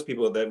 for most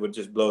people, that would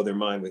just blow their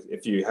mind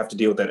if you have to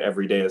deal with that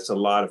every day. It's a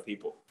lot of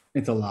people.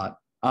 It's a lot.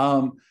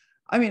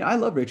 I mean, I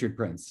love Richard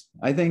Prince.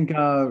 I think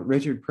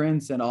Richard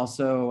Prince and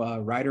also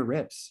Ryder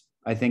Ripps.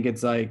 I think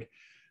it's like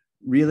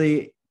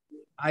really,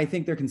 I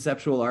think they're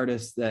conceptual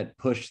artists that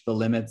push the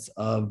limits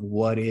of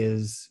what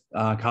is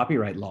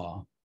copyright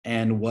law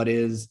and what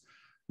is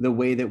the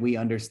way that we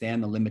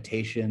understand the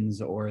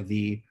limitations or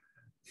the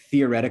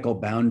theoretical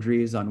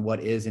boundaries on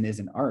what is and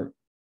isn't art.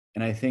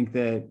 And I think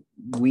that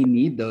we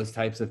need those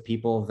types of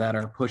people that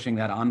are pushing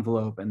that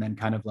envelope and then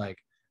kind of like,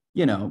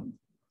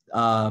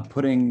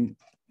 putting,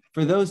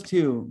 for those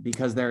two,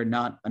 because they're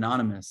not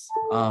anonymous,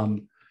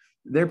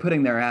 they're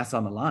putting their ass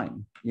on the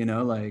line.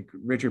 Like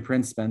Richard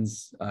Prince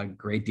spends a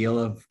great deal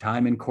of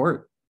time in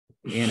court,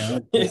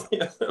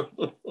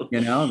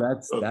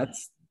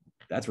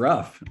 that's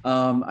rough.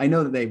 I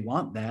know that they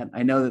want that.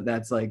 I know that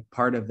that's like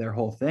part of their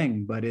whole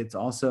thing, but it's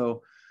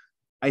also,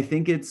 I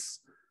think it's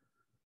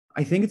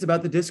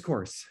about the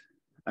discourse.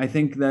 I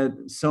think that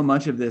so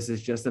much of this is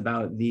just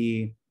about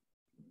the,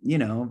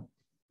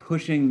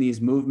 pushing these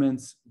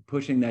movements,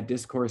 pushing that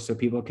discourse so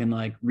people can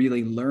like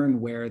really learn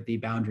where the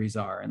boundaries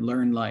are and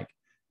learn like,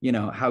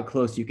 how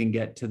close you can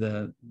get to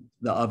the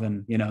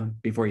oven,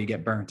 before you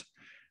get burnt.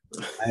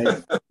 I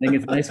think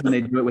it's nice when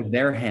they do it with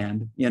their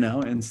hand,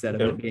 instead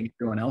of it being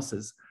everyone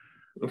else's.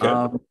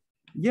 Okay.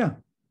 Yeah.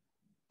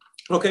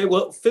 Okay.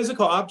 Well,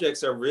 physical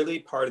objects are really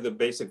part of the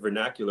basic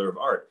vernacular of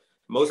art.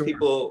 Most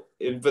people,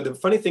 but the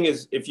funny thing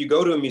is, if you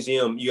go to a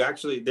museum,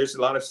 there's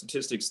a lot of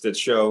statistics that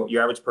show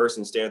your average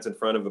person stands in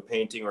front of a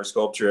painting or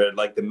sculpture at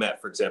like the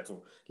Met, for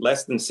example,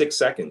 less than 6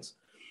 seconds.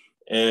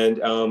 And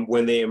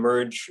when they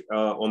emerge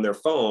on their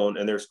phone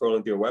and they're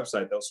scrolling through a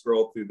website, they'll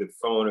scroll through the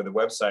phone or the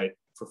website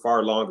for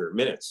far longer,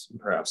 minutes,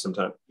 perhaps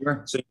sometimes.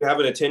 Sure. So you have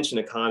an attention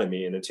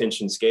economy and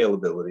attention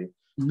scalability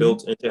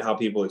built into how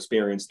people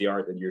experience the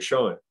art that you're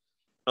showing.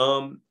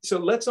 So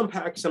let's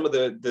unpack some of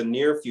the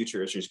near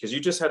future issues, because you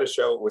just had a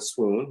show with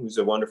Swoon, who's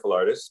a wonderful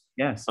artist.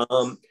 Yes.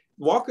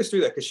 Walk us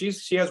through that, because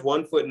she has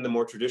one foot in the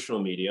more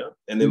traditional media,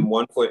 and then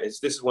one foot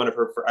this is one of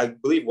her, I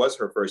believe, was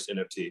her first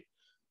NFT.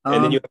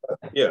 And then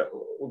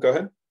go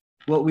ahead.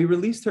 Well, we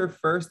released her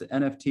first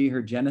NFT,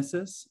 her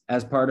Genesis,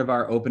 as part of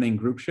our opening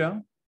group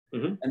show.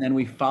 And then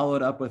we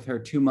followed up with her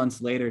 2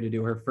 months later to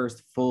do her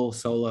first full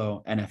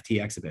solo NFT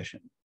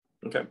exhibition.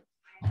 Okay.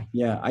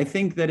 Yeah, I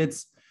think that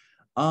it's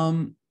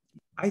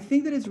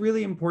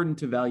really important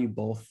to value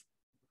both.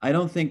 I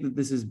don't think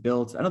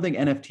that I don't think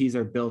NFTs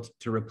are built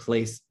to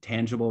replace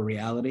tangible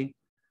reality.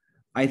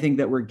 I think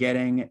that we're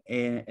getting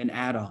an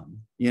add-on,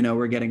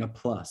 we're getting a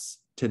plus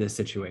to this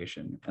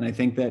situation. And I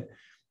think that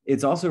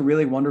it's also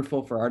really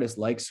wonderful for artists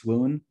like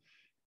Swoon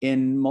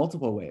in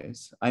multiple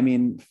ways. I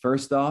mean,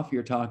 first off,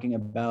 you're talking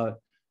about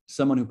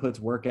someone who puts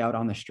work out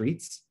on the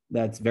streets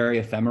that's very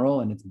ephemeral,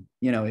 and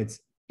its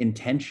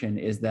intention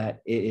is that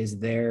it is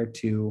there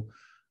to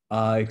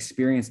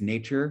experience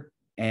nature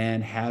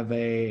and have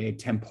a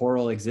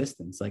temporal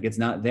existence. Like, it's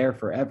not there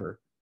forever.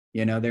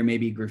 There may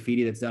be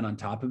graffiti that's done on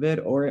top of it,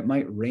 or it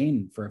might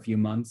rain for a few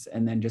months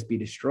and then just be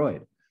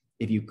destroyed.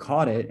 If you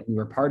caught it and you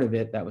were part of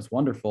it, that was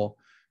wonderful.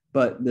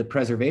 But the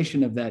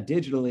preservation of that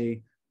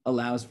digitally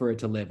allows for it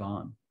to live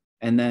on.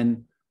 And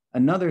then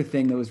another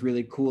thing that was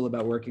really cool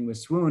about working with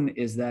Swoon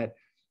is that,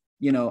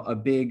 a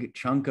big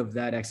chunk of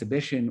that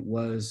exhibition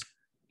was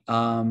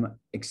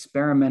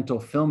experimental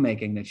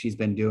filmmaking that she's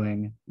been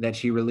doing, that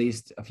she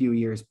released a few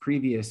years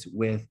previous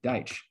with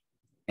Deitch.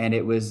 And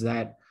it was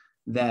that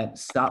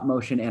stop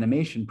motion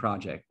animation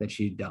project that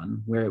she'd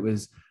done, where it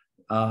was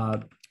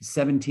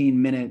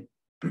 17-minute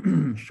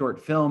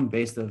short film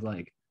based of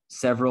like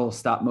several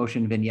stop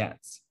motion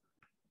vignettes.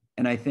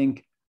 And I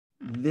think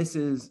this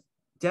is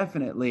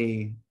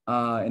definitely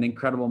an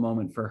incredible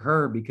moment for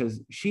her,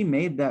 because she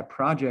made that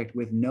project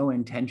with no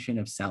intention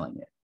of selling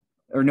it,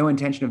 or no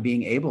intention of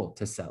being able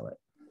to sell it.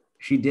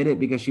 She did it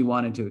because she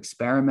wanted to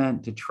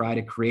experiment, to try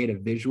to create a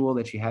visual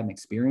that she hadn't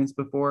experienced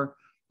before,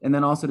 and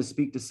then also to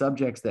speak to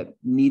subjects that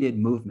needed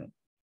movement,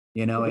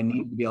 and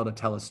needed to be able to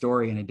tell a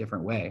story in a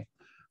different way.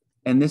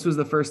 And this was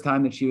the first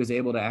time that she was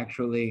able to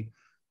actually,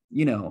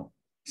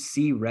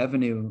 see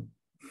revenue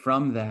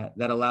from that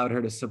allowed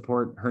her to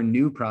support her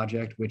new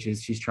project, which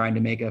is she's trying to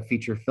make a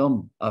feature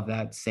film of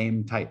that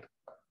same type.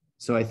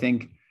 So I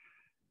think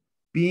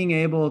being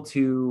able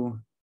to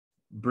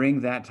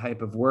bring that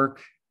type of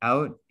work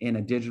out in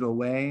a digital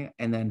way,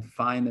 and then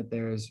find that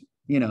there's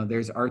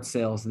art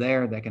sales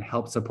there that can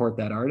help support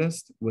that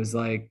artist, was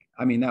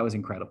that was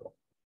incredible.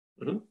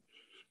 And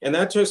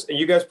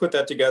you guys put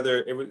that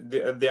together. It was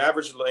the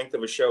average length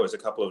of a show is a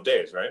couple of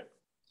days, right?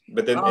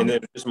 But then and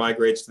then it just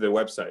migrates to the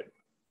website.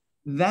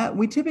 That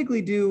we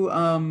typically do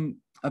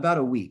about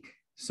a week.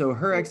 So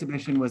her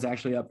exhibition was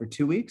actually up for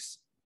 2 weeks,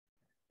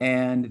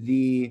 and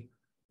we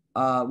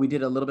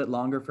did a little bit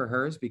longer for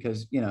hers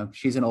because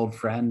she's an old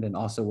friend, and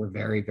also we're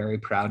very, very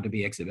proud to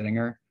be exhibiting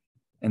her,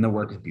 and the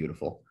work is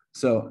beautiful.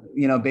 So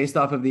based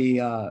off of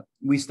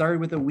we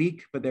started with a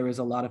week, but there was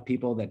a lot of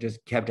people that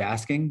just kept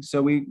asking,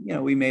 so we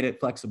made it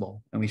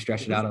flexible and we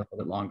stretched it out a little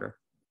bit longer.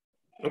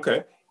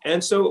 Okay.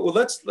 And so,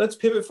 let's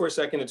pivot for a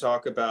second to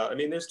talk about,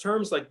 there's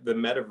terms like the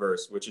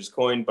metaverse, which is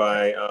coined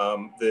by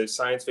the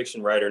science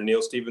fiction writer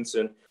Neil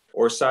Stephenson,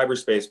 or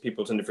cyberspace,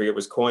 people tend to forget,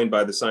 was coined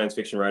by the science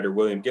fiction writer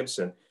William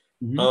Gibson.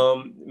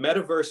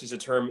 Metaverse is a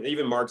term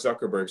even Mark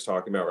Zuckerberg's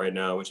talking about right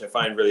now, which I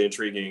find really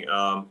intriguing.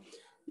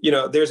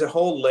 There's a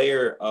whole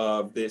layer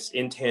of this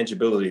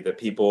intangibility that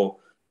people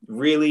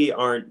really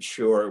aren't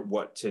sure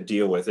what to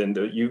deal with. And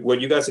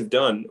what you guys have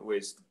done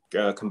was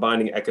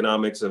combining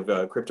economics of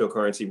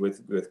cryptocurrency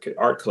with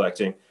art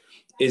collecting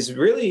is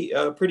really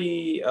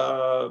pretty,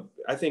 I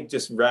think,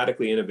 just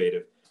radically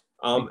innovative.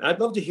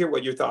 I'd love to hear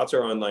what your thoughts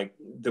are on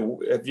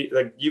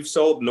you've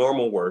sold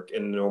normal work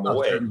in a normal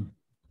way. Sure.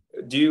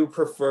 Do you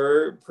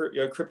prefer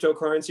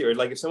cryptocurrency, or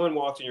if someone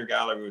walked in your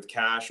gallery with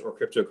cash or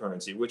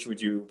cryptocurrency, which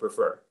would you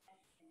prefer?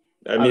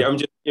 I'm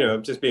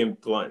just being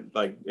blunt.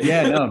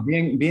 Yeah, no,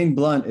 being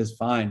blunt is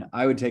fine.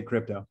 I would take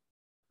crypto.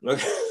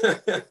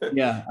 Okay.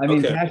 Yeah,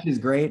 cash is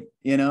great.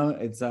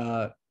 It's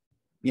the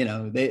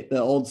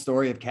old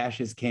story of cash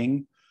is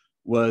king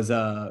was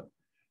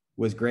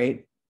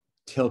great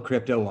till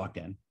crypto walked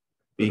in,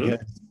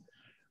 because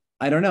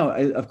I don't know.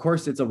 Of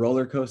course, it's a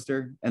roller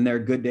coaster, and there are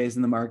good days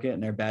in the market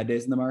and there are bad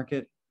days in the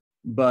market,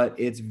 but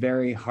it's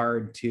very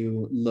hard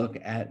to look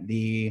at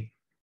this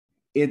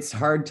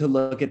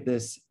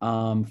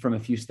from a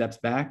few steps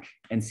back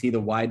and see the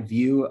wide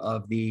view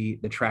of the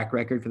track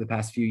record for the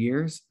past few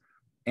years,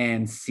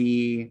 and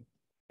see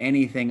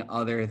anything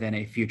other than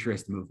a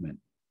futurist movement.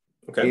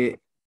 Okay.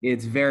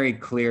 It's very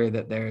clear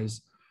that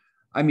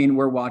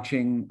we're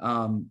watching,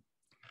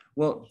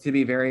 well, to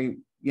be very,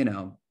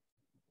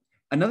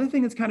 another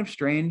thing that's kind of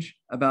strange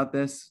about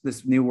this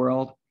new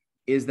world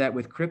is that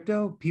with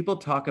crypto, people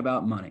talk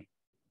about money.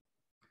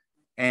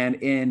 And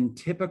in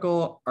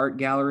typical art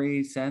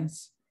gallery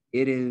sense,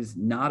 it is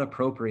not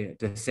appropriate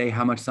to say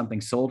how much something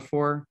sold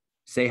for,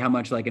 say how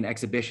much like an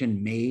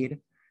exhibition made.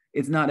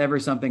 It's not ever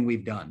something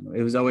we've done.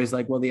 It was always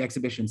like, well, the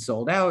exhibition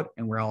sold out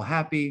and we're all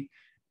happy,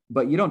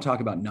 but you don't talk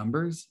about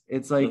numbers.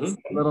 It's like a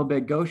little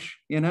bit gauche,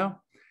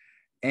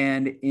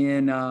 And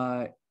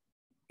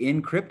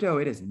in crypto,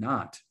 it is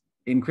not.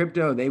 In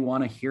crypto, they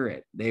want to hear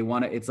it.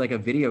 It's like a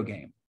video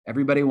game.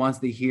 Everybody wants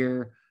to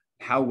hear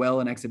how well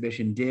an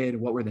exhibition did,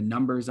 what were the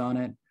numbers on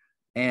it.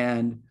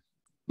 And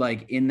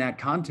like in that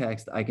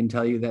context, I can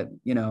tell you that,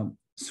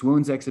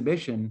 Swoon's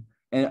exhibition,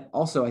 and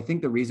also I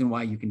think the reason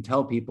why you can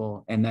tell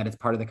people and that it's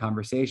part of the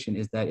conversation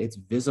is that it's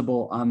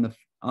visible on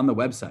the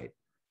website.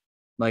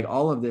 Like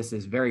all of this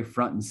is very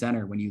front and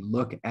center when you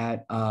look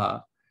at,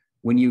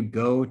 when you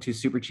go to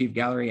Superchief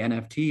Gallery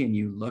NFT and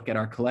you look at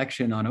our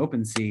collection on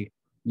OpenSea,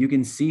 you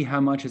can see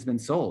how much has been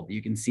sold. You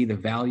can see the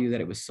value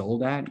that it was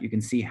sold at. You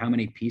can see how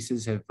many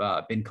pieces have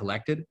been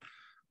collected.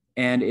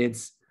 And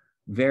it's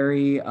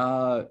very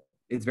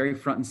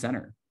front and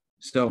center.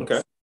 So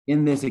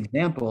in this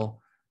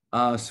example,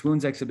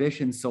 Swoon's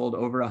exhibition sold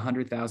over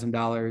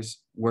 $100,000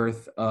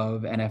 worth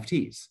of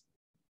NFTs,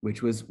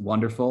 which was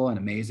wonderful and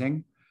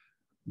amazing.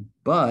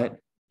 But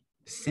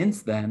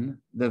since then,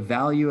 the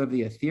value of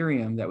the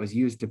Ethereum that was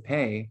used to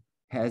pay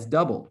has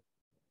doubled.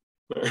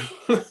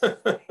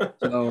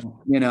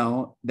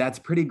 So, that's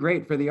pretty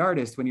great for the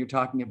artist when you're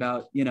talking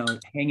about,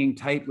 hanging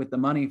tight with the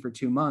money for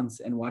 2 months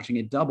and watching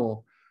it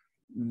double.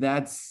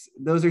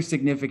 Those are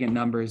significant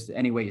numbers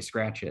any way you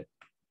scratch it.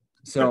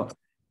 So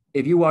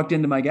if you walked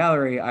into my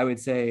gallery, I would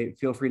say,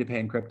 feel free to pay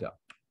in crypto.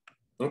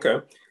 Okay.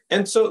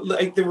 And so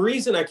like the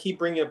reason I keep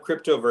bringing up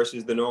crypto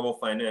versus the normal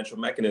financial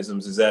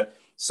mechanisms is that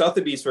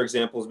Sotheby's, for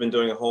example, has been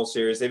doing a whole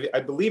series.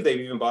 I believe they've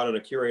even bought on a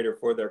curator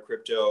for their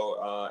crypto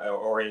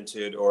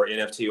oriented or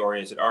NFT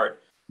oriented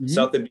art.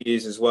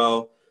 Sotheby's as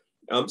well.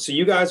 So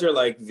you guys are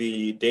like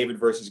the David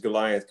versus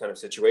Goliath kind of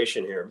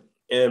situation here.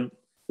 And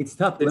it's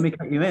tough. Let me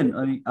cut you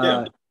in.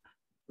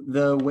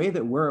 The way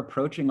that we're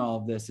approaching all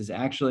of this is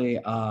actually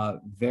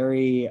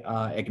very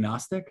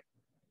agnostic.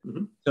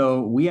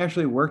 So we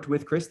actually worked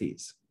with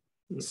Christie's.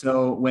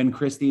 So when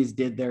Christie's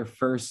did their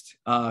first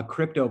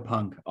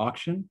CryptoPunk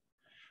auction,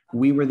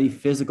 we were the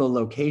physical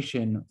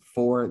location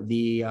for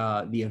the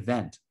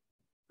event.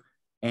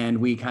 And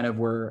we kind of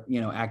were,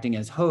 acting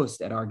as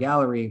host at our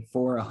gallery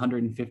for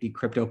 150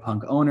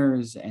 CryptoPunk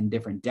owners and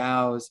different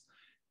DAOs.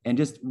 And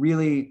just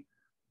really,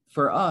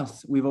 for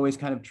us, we've always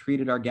kind of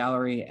treated our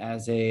gallery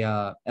as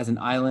an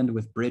island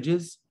with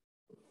bridges,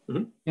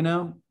 and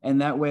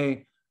that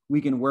way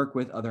we can work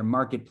with other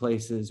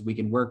marketplaces. We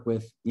can work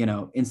with,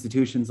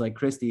 institutions like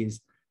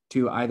Christie's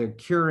to either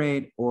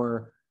curate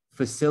or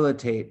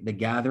facilitate the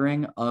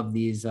gathering of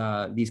these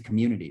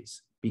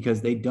communities,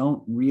 because they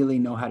don't really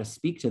know how to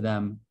speak to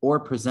them or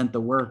present the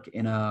work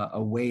in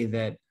a way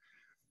that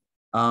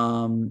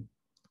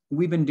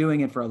we've been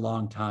doing it for a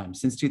long time.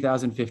 Since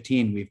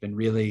 2015, we've been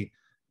really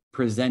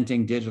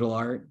presenting digital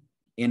art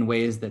in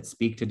ways that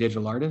speak to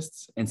digital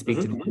artists and speak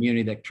to the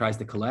community that tries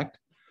to collect.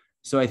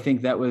 So I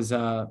think that was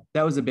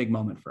a big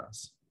moment for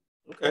us.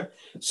 Okay.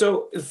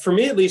 So for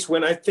me, at least,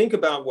 when I think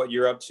about what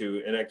you're up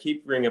to, and I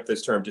keep bringing up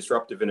this term,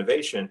 disruptive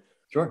innovation.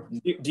 Sure.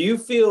 Do you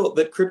feel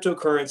that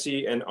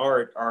cryptocurrency and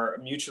art are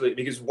mutually,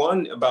 because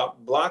one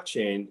about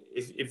blockchain,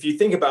 if you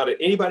think about it,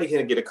 anybody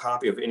can get a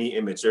copy of any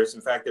image. There's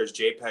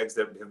JPEGs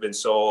that have been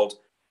sold,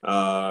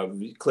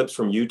 clips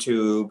from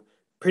YouTube,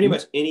 pretty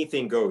much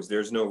anything goes.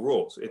 There's no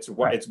rules. It's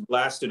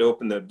blasted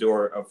open the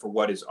door for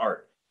what is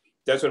art.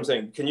 That's what I'm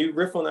saying. Can you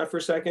riff on that for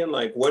a second?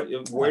 Like where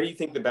do you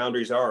think the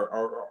boundaries are?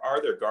 Or are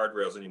there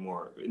guardrails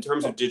anymore in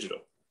terms of digital?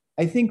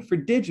 I think for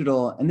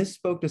digital, and this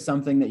spoke to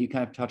something that you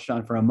kind of touched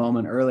on for a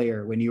moment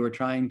earlier when you were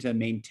trying to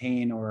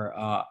maintain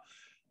or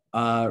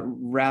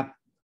wrap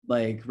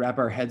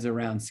our heads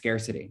around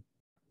scarcity,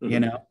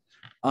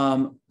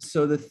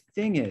 So the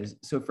thing is,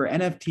 so for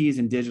NFTs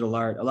and digital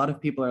art, a lot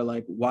of people are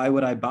like, why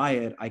would I buy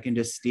it? I can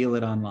just steal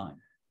it online.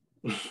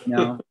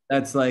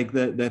 That's like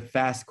the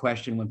fast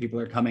question when people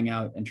are coming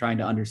out and trying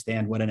to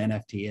understand what an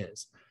NFT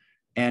is.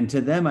 And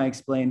to them, I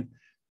explain,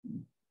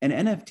 an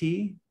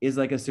NFT is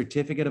like a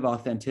certificate of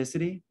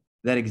authenticity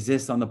that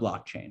exists on the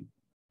blockchain.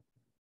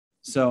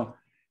 So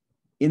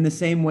in the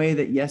same way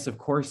that, yes, of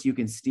course, you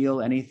can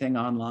steal anything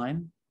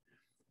online,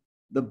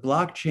 the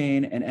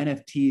blockchain and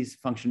NFTs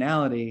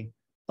functionality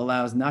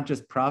allows not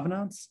just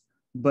provenance,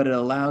 but it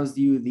allows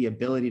you the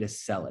ability to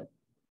sell it.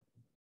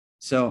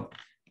 So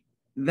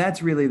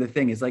that's really the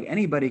thing, is like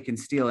anybody can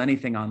steal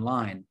anything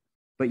online,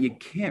 but you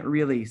can't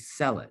really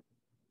sell it.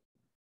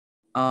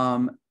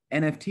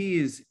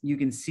 NFTs, you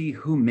can see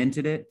who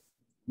minted it.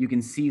 You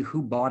can see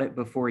who bought it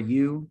before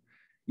you.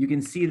 You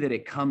can see that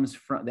it comes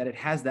from, that it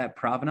has that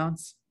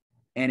provenance.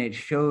 and it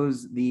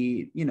shows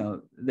the, you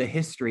know, the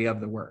history of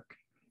the work.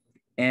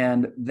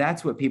 And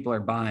that's what people are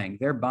buying.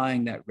 They're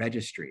buying that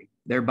registry.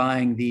 They're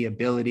buying the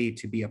ability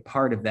to be a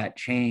part of that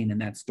chain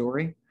and that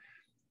story.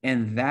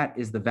 And that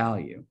is the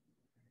value.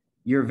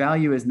 Your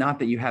value is not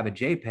that you have a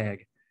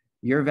JPEG.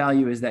 Your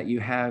value is that you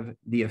have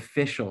the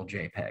official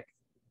JPEG.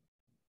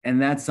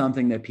 And that's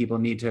something that people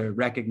need to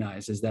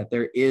recognize, is that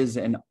there is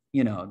an,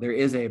 you know, there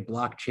is a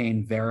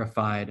blockchain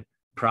verified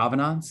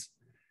provenance.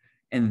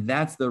 And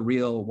that's the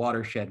real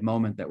watershed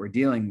moment that we're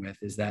dealing with,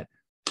 is that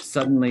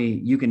suddenly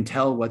you can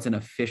tell what's an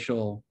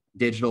official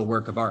digital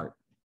work of art.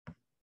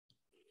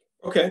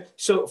 Okay,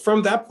 so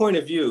from that point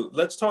of view,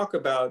 let's talk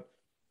about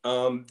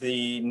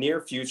the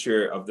near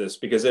future of this,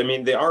 because I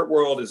mean, the art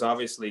world is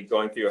obviously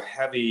going through a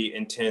heavy,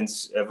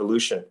 intense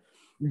evolution.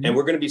 Mm-hmm. And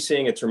we're going to be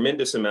seeing a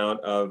tremendous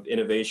amount of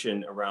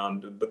innovation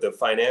around the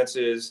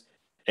finances,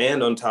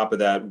 and on top of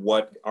that,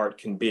 what art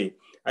can be.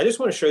 I just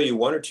want to show you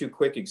one or two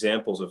quick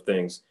examples of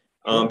things,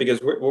 because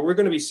what we're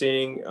going to be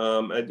seeing,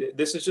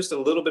 this is just a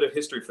little bit of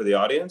history for the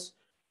audience.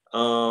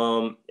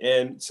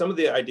 And some of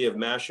the idea of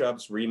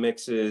mashups,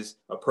 remixes,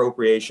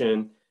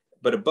 appropriation,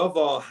 but above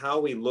all, how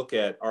we look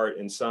at art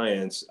and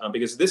science,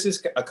 because this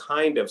is a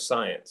kind of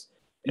science.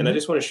 And I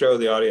just want to show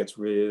the audience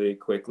really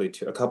quickly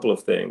to a couple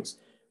of things.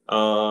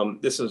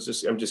 This is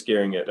just, I'm just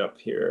gearing it up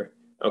here.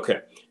 Okay,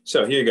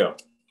 so here you go.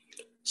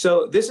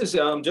 So this is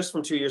just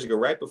from 2 years ago,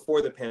 right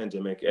before the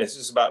pandemic. This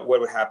is about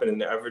what would happen in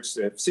the average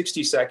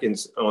 60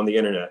 seconds on the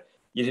internet.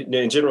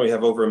 You generally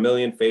have over 1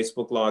 million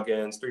Facebook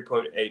logins,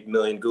 3.8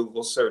 million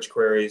Google search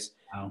queries,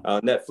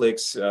 wow.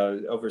 Netflix,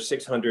 over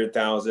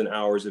 600,000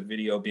 hours of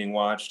video being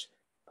watched.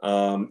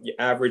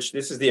 Average,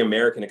 this is the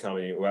American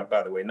economy,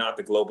 by the way, not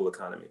the global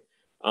economy.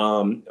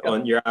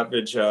 On your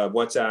average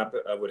WhatsApp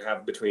would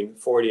have between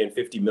 40 and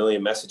 50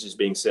 million messages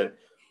being sent.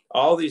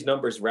 All these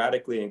numbers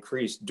radically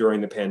increased during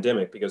the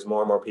pandemic because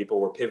more and more people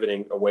were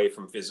pivoting away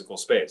from physical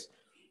space.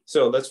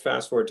 So let's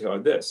fast forward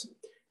to this.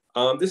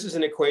 This is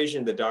an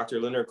equation that Dr.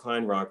 Leonard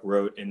Kleinrock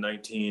wrote in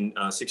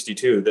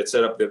 1962 that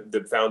set up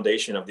the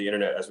foundation of the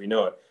internet as we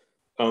know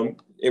it.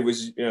 It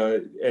was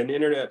an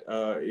internet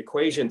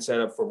equation set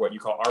up for what you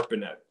call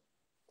ARPANET.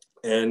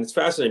 And it's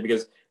fascinating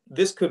because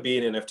this could be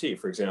an NFT,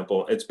 for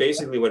example. It's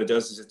basically what it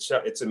does is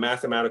it's a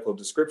mathematical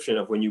description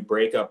of when you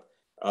break up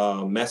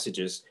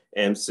messages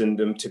and send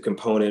them to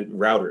component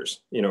routers.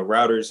 You know,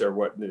 routers are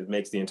what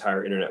makes the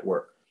entire internet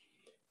work.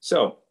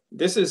 So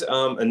this is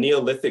a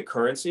Neolithic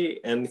currency.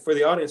 And for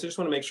the audience, I just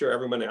want to make sure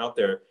everyone out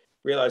there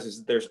realizes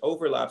that there's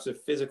overlaps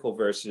of physical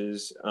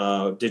versus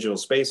digital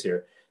space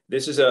here.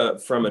 This is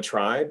from a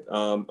tribe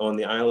on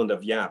the island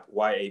of Yap,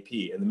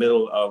 Y-A-P, in the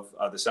middle of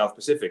the South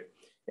Pacific.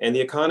 And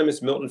the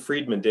economist Milton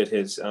Friedman did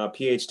his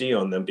PhD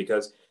on them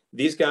because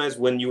these guys,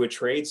 when you would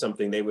trade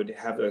something, they would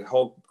have a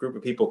whole group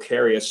of people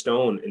carry a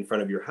stone in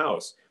front of your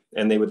house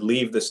and they would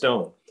leave the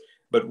stone.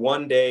 But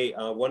one day,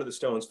 one of the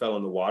stones fell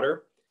in the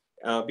water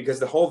because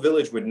the whole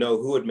village would know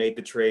who had made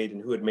the trade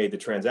and who had made the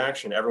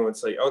transaction. Everyone would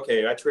say,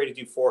 okay, I traded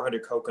you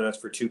 400 coconuts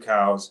for 2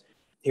 cows.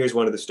 Here's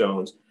one of the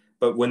stones.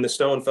 But when the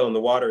stone fell in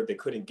the water, they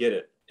couldn't get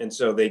it. And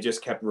so they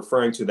just kept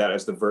referring to that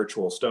as the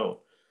virtual stone.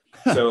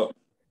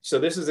 So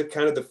this is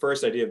kind of the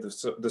first idea of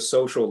the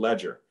social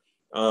ledger.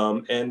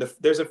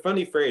 There's a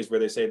funny phrase where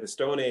they say the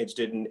Stone Age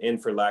didn't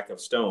end for lack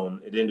of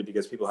stone. It ended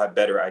because people had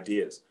better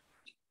ideas.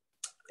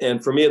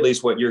 And for me, at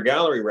least, what your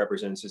gallery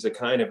represents is a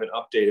kind of an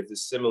update of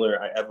this similar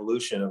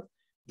evolution of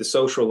the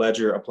social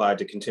ledger applied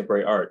to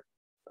contemporary art.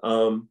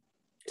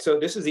 So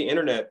this is the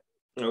internet.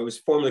 It was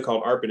formerly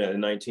called ARPANET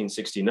in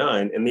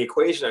 1969. And the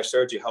equation I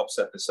showed you helped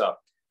set this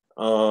up.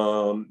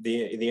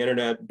 The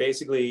internet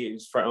basically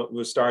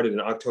was started in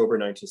October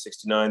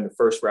 1969. The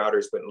first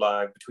routers went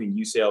live between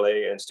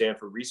UCLA and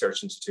Stanford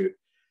Research Institute.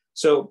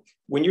 So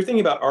when you're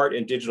thinking about art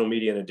and digital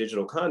media in a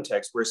digital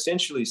context, we're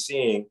essentially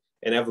seeing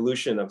an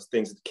evolution of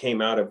things that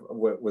came out of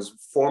what was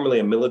formerly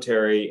a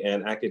military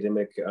and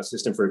academic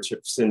system for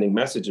sending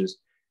messages.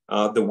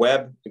 The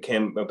web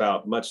came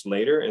about much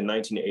later in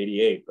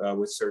 1988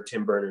 with Sir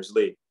Tim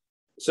Berners-Lee.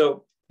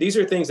 So these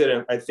are things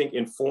that I think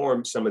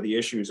inform some of the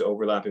issues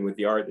overlapping with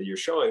the art that you're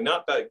showing,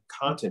 not by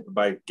content, but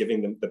by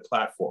giving them the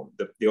platform,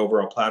 the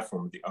overall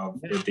platform of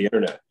the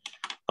internet.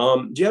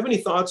 Do you have any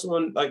thoughts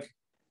on like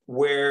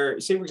where,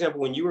 say, for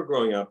example, when you were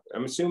growing up,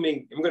 I'm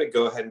assuming, I'm going to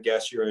go ahead and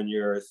guess you're in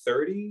your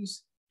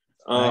 30s?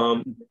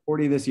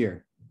 40 this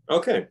year.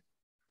 Okay,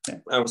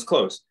 I was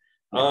close.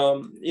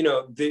 You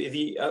know,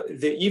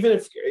 even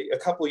if a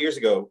couple of years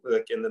ago,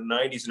 like in the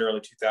 90s and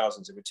early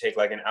 2000s, it would take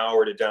like an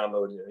hour to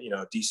download, you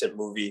know, a decent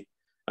movie.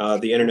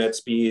 The internet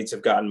speeds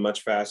have gotten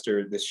much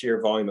faster, the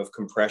sheer volume of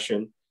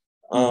compression.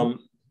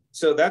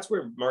 So that's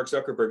where Mark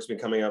Zuckerberg's been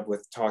coming up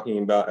with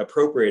talking about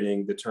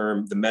appropriating the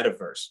term, the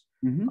metaverse.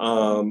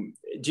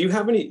 Do you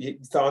have any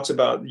thoughts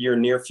about your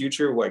near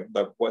future, like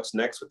what's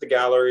next with the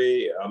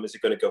gallery? Is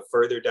it going to go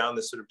further down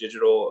this sort of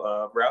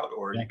digital route,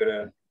 or are you going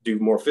to do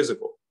more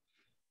physical?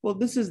 Well,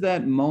 this is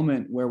that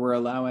moment where we're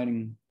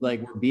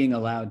being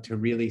allowed to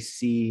really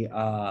see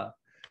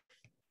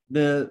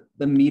the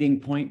meeting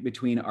point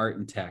between art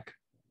and tech.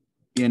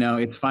 You know,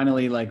 it's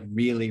finally like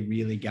really,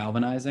 really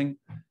galvanizing.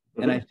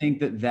 Mm-hmm. And I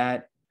think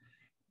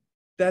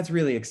that's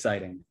really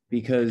exciting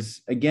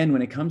because, again,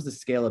 when it comes to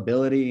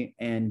scalability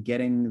and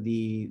getting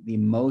the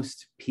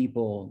most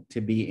people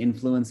to be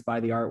influenced by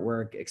the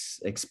artwork,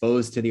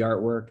 exposed to the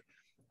artwork,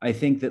 I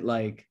think that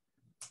like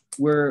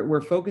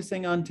we're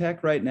focusing on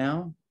tech right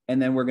now,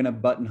 and then we're going to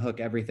button hook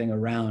everything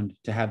around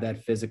to have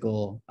that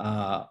physical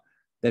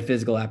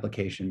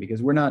application,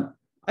 because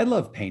I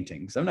love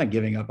paintings. I'm not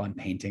giving up on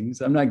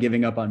paintings. I'm not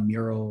giving up on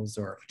murals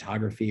or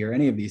photography or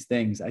any of these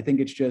things. I think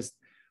it's just,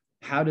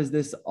 how does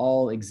this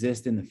all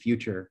exist in the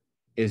future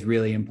is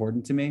really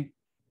important to me.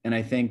 And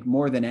I think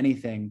more than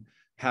anything,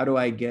 how do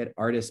I get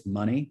artists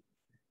money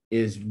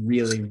is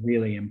really,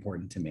 really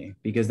important to me,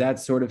 because that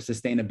sort of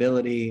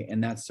sustainability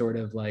and that sort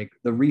of like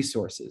the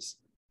resources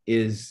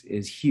is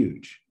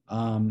huge.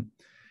 I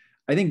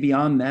think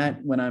beyond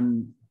that, when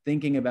I'm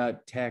thinking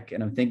about tech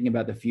and I'm thinking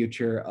about the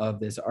future of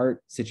this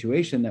art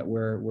situation that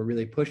we're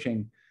really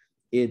pushing,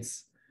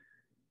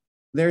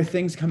 there are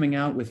things coming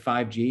out with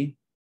 5G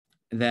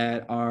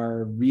that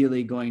are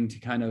really going to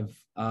kind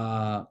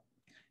of,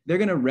 they're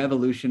going to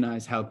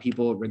revolutionize how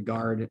people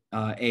regard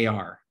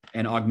AR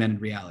and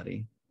augmented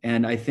reality.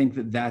 And I think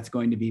that that's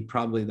going to be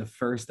probably the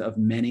first of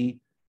many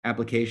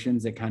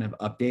applications that kind of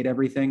update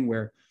everything,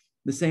 where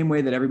the same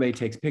way that everybody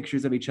takes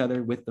pictures of each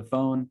other with the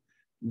phone,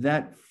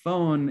 that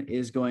phone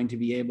is going to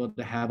be able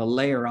to have a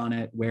layer on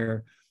it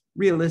where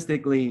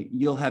realistically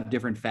you'll have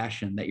different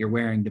fashion that you're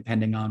wearing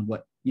depending on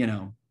what, you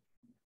know,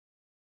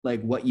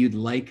 like what you'd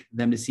like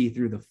them to see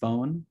through the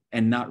phone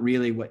and not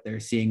really what they're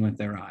seeing with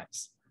their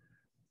eyes.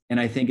 And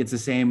I think it's the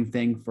same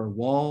thing for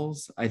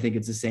walls. I think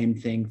it's the same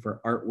thing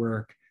for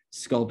artwork,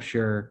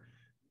 sculpture.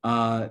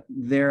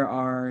 There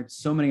are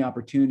so many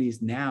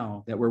opportunities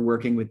now that we're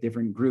working with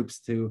different groups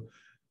to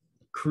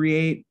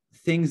create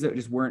things that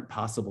just weren't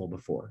possible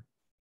before.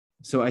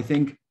 So I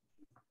think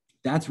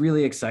that's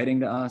really exciting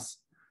to us.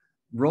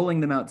 Rolling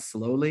them out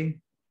slowly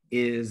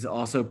is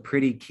also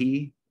pretty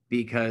key,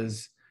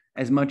 because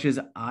as much as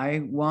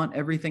I want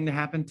everything to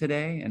happen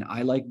today and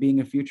I like being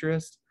a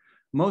futurist,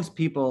 most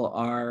people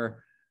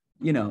are,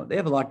 you know, they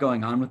have a lot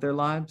going on with their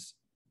lives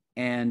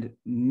and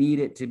need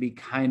it to be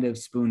kind of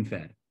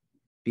spoon-fed,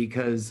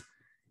 because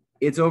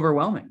it's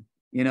overwhelming.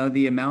 You know,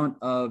 the amount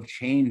of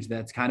change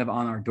that's kind of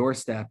on our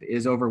doorstep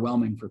is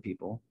overwhelming for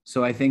people.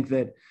 So I think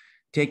that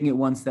taking it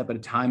one step at a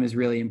time is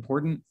really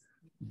important.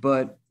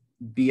 But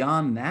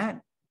beyond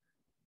that,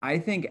 I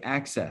think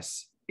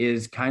access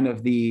is kind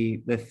of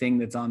the thing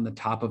that's on the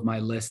top of my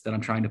list that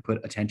I'm trying to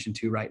put attention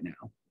to right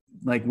now.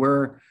 Like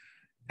we're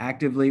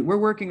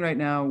working right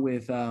now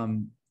with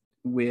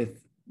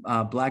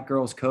Black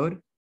Girls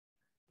Code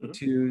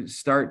to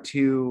start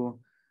to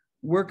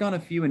work on a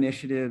few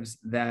initiatives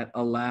that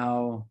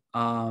allow,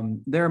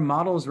 there are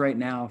models right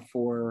now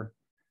for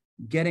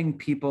getting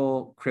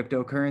people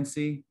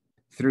cryptocurrency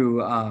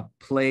through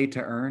play to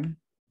earn.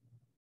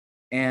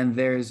 And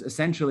there's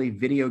essentially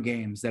video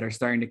games that are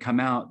starting to come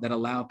out that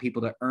allow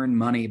people to earn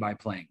money by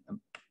playing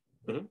them.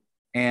 Mm-hmm.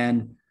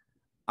 And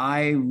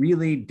I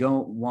really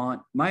don't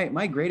want,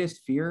 my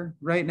greatest fear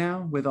right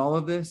now with all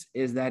of this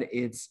is that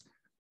it's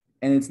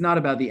not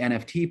about the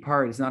NFT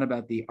part, it's not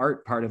about the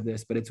art part of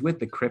this, but it's with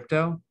the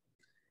crypto.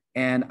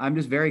 And I'm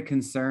just very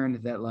concerned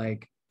that,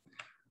 like,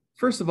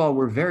 first of all,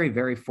 we're very,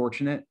 very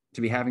fortunate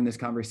to be having this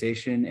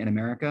conversation in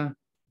America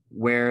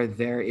where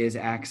there is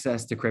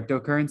access to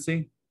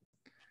cryptocurrency.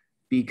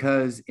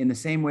 Because in the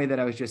same way that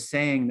I was just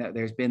saying that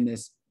there's been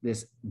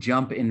this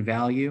jump in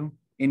value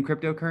in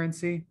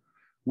cryptocurrency,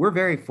 we're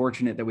very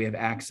fortunate that we have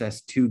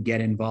access to get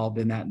involved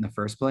in that in the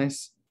first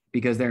place,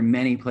 because there are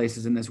many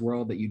places in this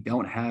world that you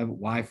don't have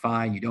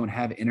Wi-Fi, you don't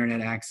have internet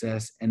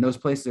access, and those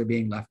places are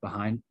being left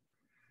behind.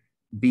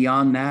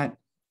 Beyond that,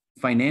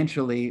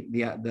 financially,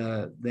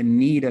 the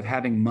need of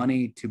having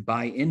money to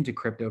buy into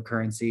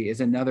cryptocurrency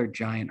is another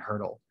giant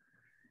hurdle.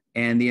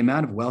 And the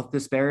amount of wealth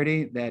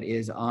disparity that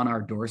is on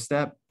our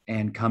doorstep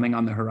and coming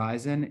on the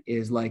horizon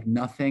is like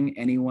nothing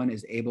anyone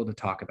is able to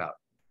talk about.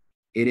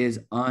 It is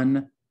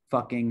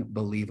unfucking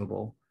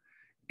believable.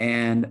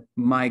 And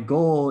my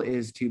goal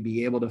is to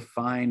be able to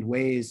find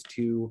ways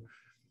to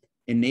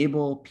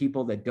enable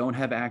people that don't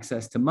have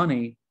access to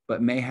money,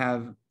 but may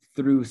have,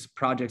 through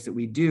projects that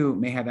we do,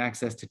 may have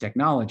access to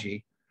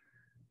technology,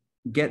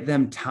 get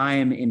them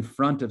time in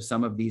front of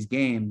some of these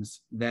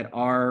games that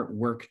are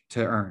work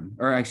to earn,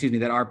 or excuse me,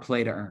 that are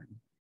play to earn,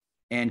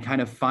 and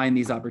kind of find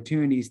these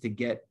opportunities to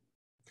get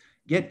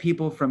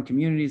people from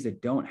communities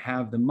that don't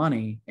have the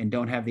money and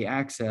don't have the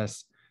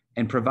access,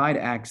 and provide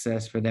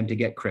access for them to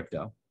get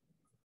crypto.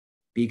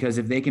 Because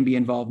if they can be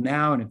involved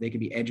now, and if they can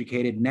be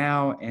educated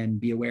now and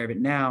be aware of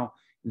it now,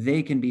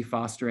 they can be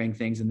fostering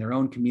things in their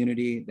own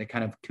community that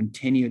kind of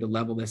continue to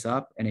level this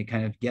up, and it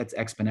kind of gets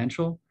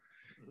exponential.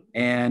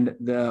 And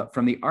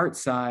from the art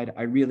side,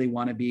 I really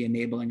want to be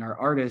enabling our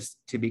artists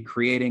to be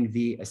creating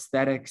the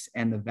aesthetics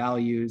and the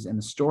values and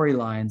the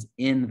storylines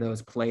in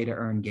those play to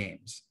earn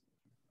games.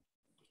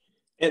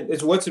 And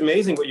it's what's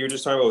amazing what you were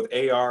just talking about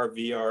with AR,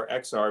 VR,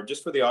 XR.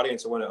 Just for the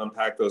audience, I want to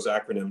unpack those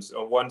acronyms.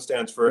 One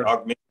stands for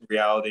augmented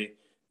reality,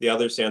 the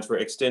other stands for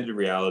extended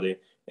reality,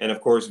 and of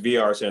course,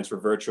 VR stands for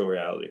virtual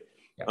reality.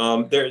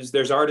 Yeah.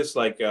 There's artists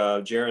like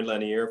Jaron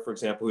Lanier, for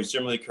example, who's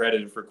generally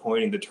credited for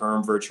coining the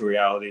term virtual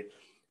reality.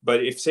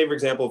 But if, say, for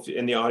example,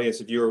 in the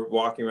audience, if you were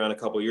walking around a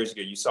couple of years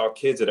ago, you saw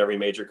kids at every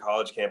major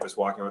college campus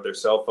walking around with their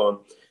cell phone.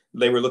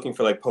 They were looking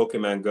for like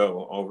Pokemon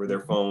Go over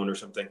their phone or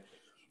something.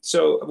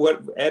 So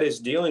what Ed is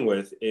dealing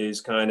with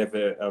is kind of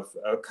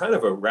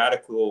a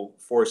radical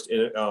forced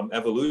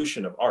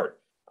evolution of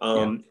art.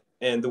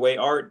 And the way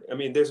art, I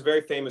mean, there's a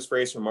very famous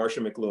phrase from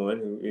Marshall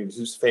McLuhan,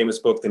 whose famous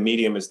book, The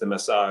Medium is the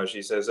Massage.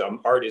 He says,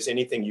 art is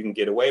anything you can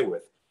get away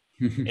with.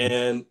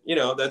 And, you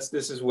know, this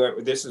is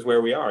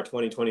where we are,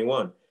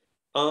 2021.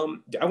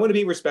 I want to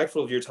be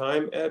respectful of your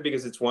time, Ed,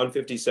 because it's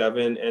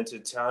 1:57, and to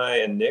Ty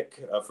and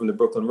Nick from the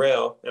Brooklyn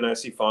Rail, and I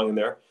see Fong in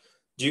there.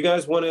 Do you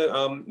guys want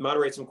to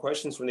moderate some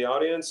questions from the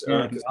audience?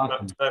 Yeah,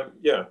 awesome.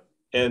 Yeah.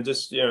 And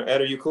just, you know, Ed,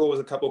 are you cool with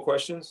a couple of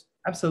questions?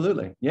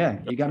 Absolutely. Yeah.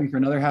 You got me for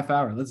another half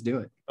hour. Let's do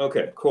it.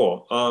 Okay,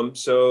 cool.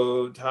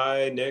 So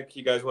Ty, Nick,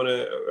 you guys want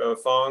to,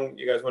 Fong,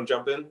 you guys want to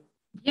jump in?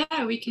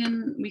 Yeah, we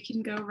can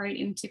go right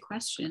into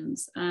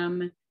questions.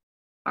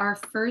 Our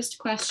first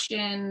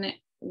question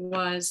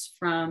was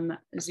from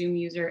Zoom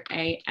user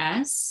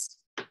AS.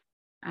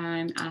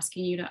 I'm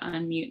asking you to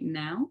unmute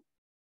now.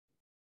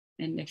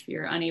 And if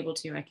you're unable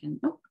to, I can,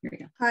 oh, here we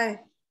go. Hi,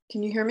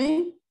 can you hear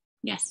me?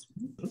 Yes.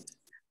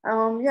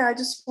 Yeah, I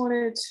just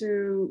wanted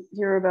to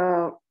hear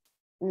about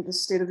the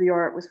state of the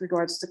art with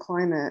regards to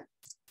climate.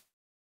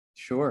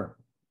 Sure.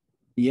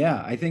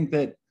 Yeah, I think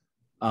that,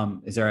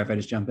 is there, if I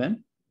just jump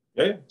in?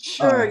 Yeah.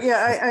 Sure,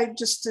 yeah,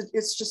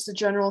 it's just a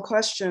general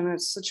question.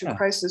 It's such a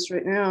crisis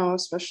right now,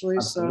 especially,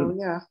 Absolutely.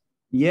 So yeah.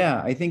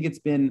 Yeah, I think it's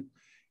been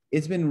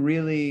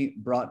really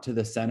brought to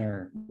the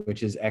center,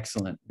 which is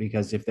excellent,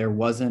 because if there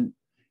wasn't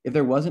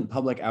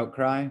public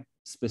outcry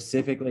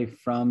specifically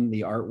from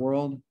the art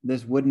world,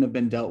 this wouldn't have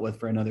been dealt with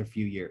for another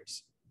few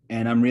years.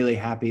 And I'm really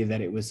happy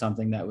that it was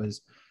something that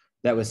was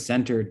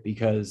centered,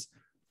 because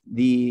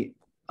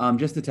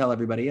just to tell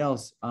everybody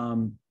else,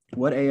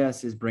 what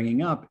AS is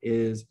bringing up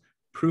is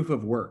proof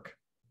of work.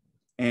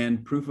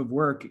 And proof of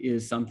work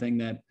is something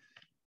that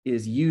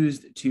is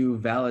used to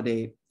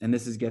validate, and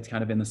this gets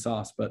kind of in the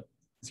sauce, but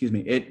excuse me,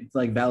 it's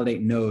like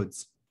validate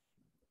nodes.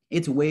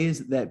 It's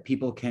ways that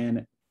people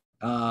can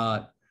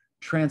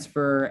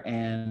transfer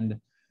and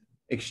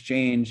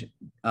exchange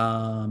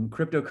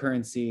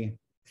cryptocurrency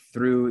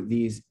through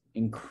these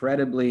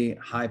incredibly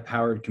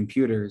high-powered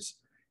computers.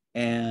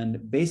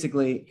 And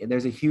basically,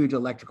 there's a huge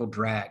electrical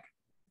drag.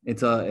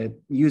 It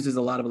uses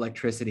a lot of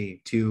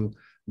electricity to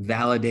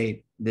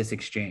validate this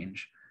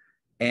exchange.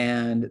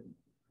 And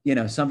you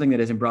know, something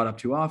that isn't brought up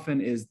too often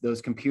is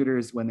those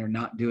computers, when they're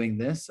not doing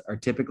this, are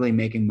typically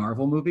making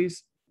Marvel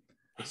movies.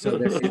 So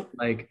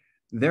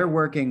they're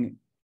working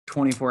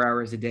 24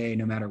 hours a day,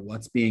 no matter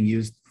what's being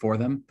used for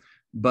them.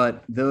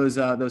 But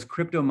those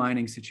crypto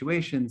mining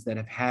situations that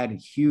have had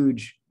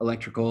huge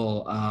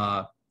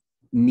electrical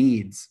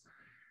needs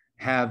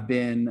have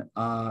been,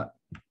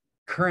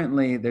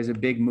 currently there's a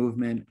big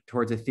movement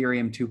towards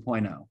Ethereum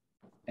 2.0.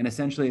 And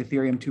essentially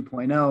Ethereum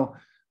 2.0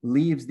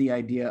 leaves the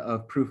idea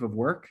of proof of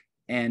work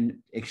and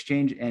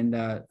exchange and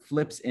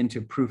flips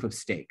into proof of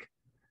stake.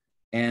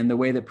 And the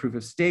way that proof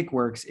of stake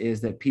works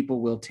is that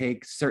people will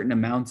take certain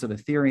amounts of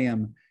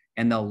Ethereum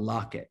and they'll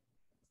lock it.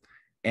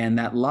 And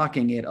that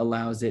locking it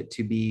allows it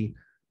to be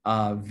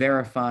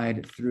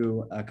verified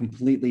through a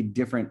completely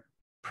different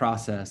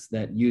process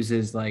that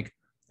uses, like,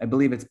 I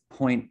believe it's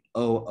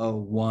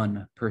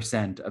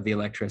 0.001% of the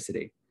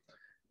electricity.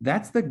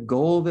 That's the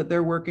goal that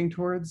they're working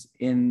towards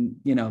in,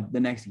 you know, the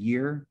next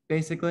year,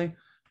 basically.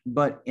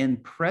 But in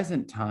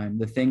present time,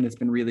 the thing that's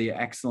been really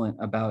excellent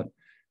about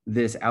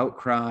this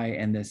outcry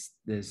and this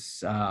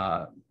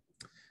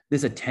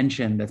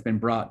attention that's been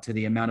brought to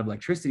the amount of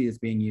electricity that's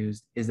being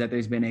used is that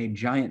there's been a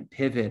giant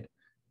pivot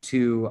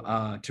to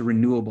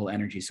renewable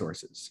energy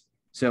sources.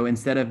 So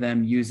instead of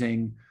them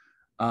using,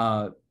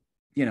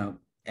 you know,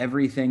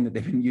 everything that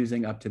they've been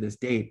using up to this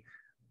date,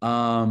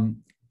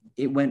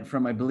 it went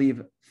from, I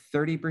believe,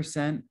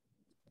 30%.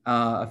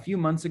 A few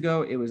months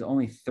ago, it was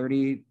only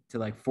 30 to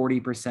like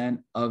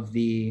 40% of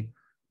the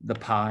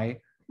pie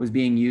was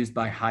being used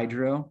by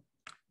hydro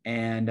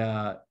and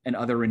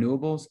other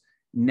renewables.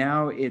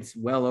 Now it's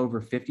well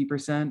over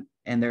 50%.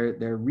 And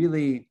they're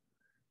really,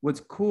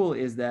 what's cool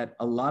is that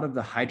a lot of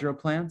the hydro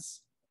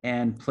plants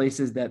and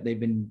places that they've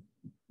been,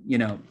 you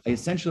know,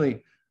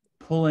 essentially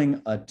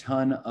pulling a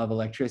ton of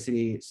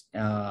electricity,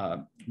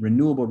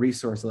 renewable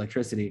resource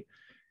electricity,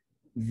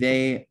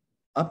 they,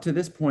 up to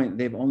this point,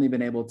 they've only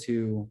been able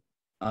to,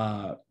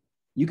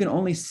 you can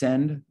only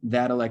send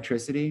that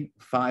electricity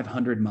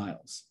 500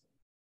 miles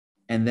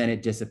and then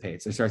it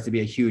dissipates. There starts to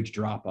be a huge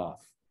drop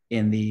off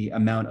in the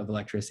amount of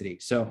electricity.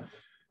 So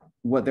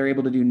what they're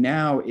able to do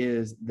now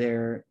is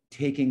they're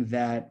taking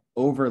that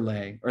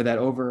overlay or that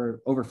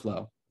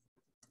overflow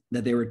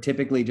that they were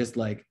typically just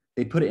like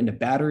they put it into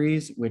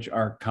batteries, which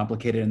are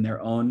complicated in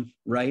their own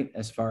right,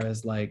 as far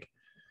as like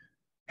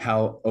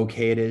how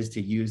okay it is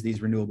to use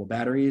these renewable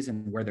batteries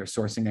and where they're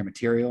sourcing their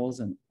materials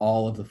and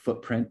all of the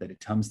footprint that it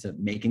comes to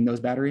making those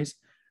batteries.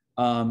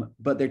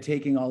 But they're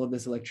taking all of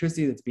this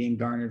electricity that's being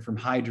garnered from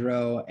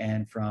hydro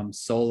and from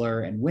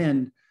solar and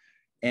wind,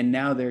 and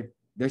now they're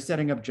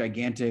setting up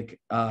gigantic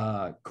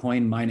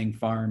coin mining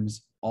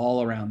farms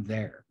all around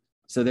there.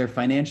 So they're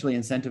financially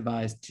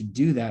incentivized to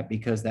do that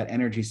because that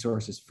energy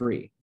source is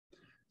free.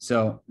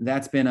 So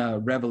that's been a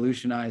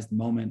revolutionized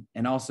moment.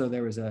 And also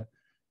there was a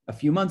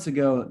few months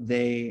ago,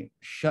 they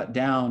shut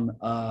down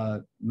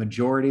a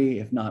majority,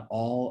 if not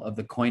all, of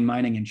the coin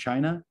mining in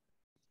China,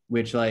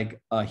 which like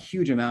a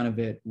huge amount of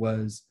it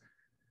was,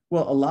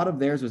 well, a lot of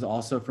theirs was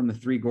also from the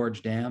Three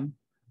Gorge Dam,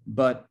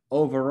 but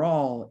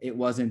overall it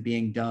wasn't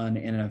being done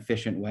in an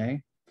efficient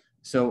way.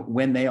 So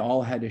when they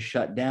all had to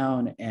shut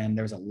down, and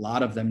there's a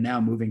lot of them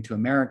now moving to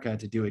America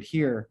to do it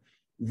here,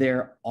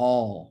 they're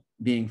all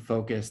being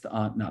focused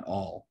on, not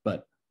all,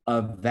 but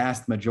a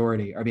vast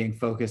majority are being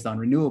focused on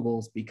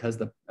renewables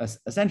because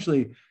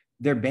essentially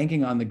they're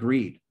banking on the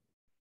greed.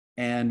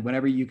 And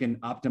whenever you can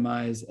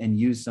optimize and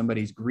use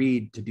somebody's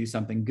greed to do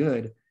something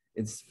good,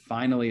 it's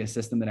finally a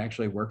system that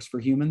actually works for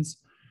humans.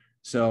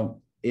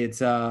 So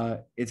it's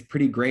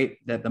pretty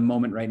great that the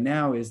moment right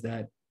now is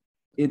that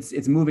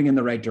it's moving in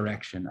the right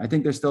direction. I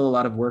think there's still a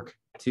lot of work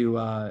to,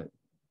 a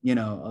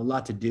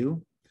lot to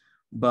do,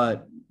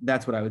 but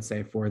that's what I would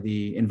say for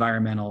the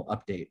environmental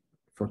update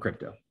for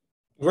crypto.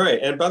 Right.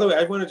 And by the way,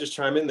 I want to just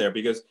chime in there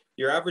because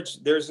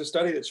there's a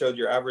study that showed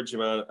your average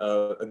amount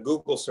of a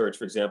Google search,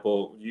 for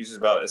example, uses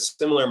about a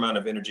similar amount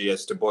of energy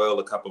as to boil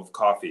a cup of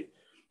coffee.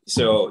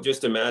 So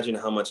just imagine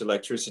how much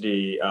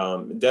electricity,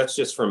 that's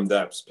just from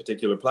that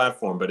particular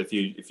platform. But if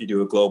you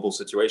do a global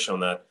situation on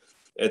that,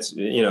 it's,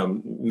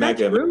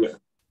 mega.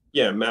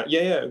 Yeah.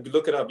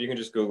 Look it up. You can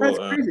just Google.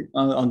 That's crazy.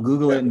 I'll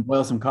Google it and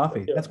boil some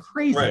coffee. That's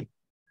crazy. Right.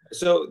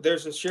 So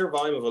there's a sheer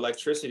volume of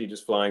electricity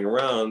just flying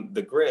around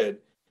the grid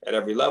at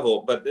every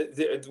level. But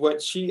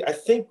what she, I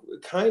think,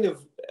 kind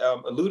of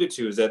alluded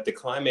to is that the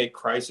climate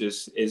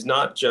crisis is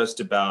not just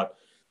about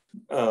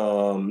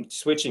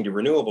switching to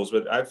renewables,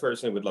 but I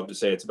personally would love to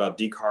say it's about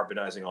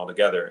decarbonizing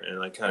altogether and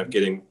like kind of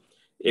getting,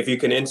 if you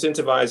can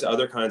incentivize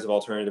other kinds of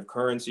alternative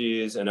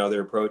currencies and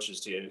other approaches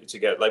to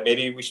get, like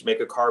maybe we should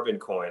make a carbon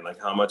coin, like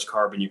how much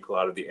carbon you pull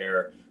out of the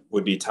air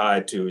would be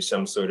tied to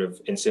some sort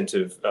of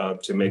incentive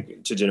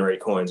to generate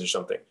coins or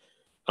something.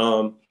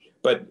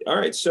 But all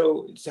right,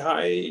 so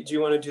Ty, do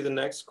you want to do the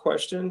next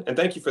question? And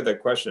thank you for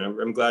that question.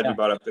 I'm glad you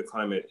brought up the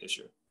climate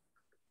issue.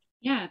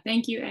 Yeah,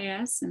 thank you,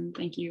 AS, and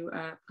thank you,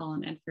 Paul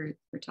and Ed,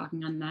 for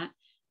talking on that.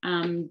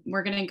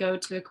 We're going to go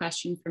to a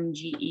question from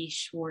G.E.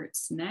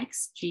 Schwartz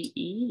next.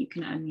 G.E., you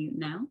can unmute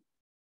now.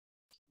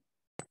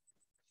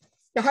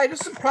 Yeah, hi,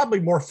 this is probably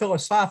more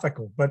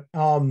philosophical, but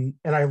and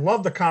I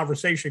love the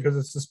conversation because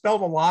it's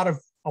dispelled a lot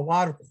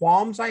of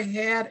qualms I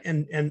had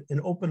and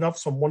opened up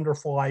some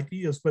wonderful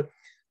ideas. But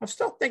I'm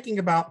still thinking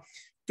about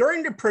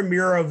during the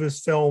premiere of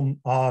his film,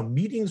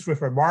 Meetings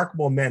with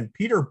Remarkable Men,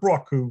 Peter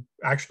Brook, who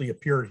actually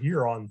appeared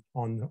here on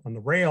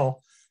the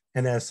rail,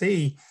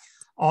 NSE,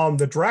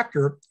 the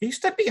director, he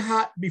stood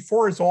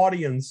before his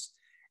audience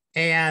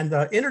and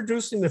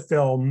introducing the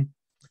film,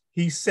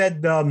 he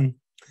said,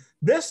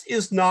 "This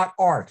is not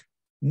art,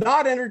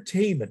 not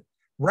entertainment.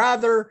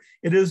 Rather,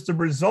 it is the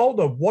result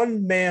of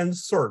one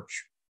man's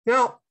search."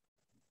 Now,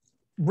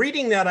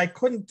 reading that, I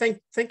couldn't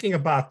thinking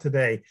about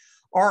today.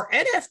 Are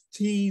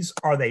NFTs,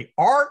 are they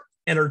art,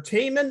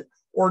 entertainment,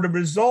 or the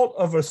result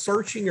of a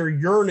searching or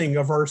yearning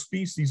of our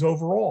species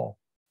overall?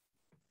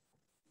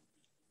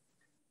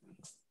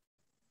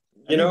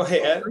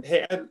 Hey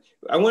Ed,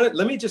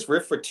 let me just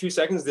riff for 2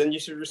 seconds, then you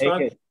should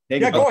respond.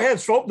 Go ahead.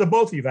 Swope to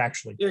both of you,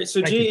 actually. Yeah, so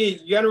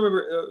GE, you got to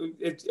remember,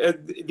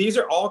 these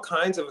are all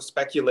kinds of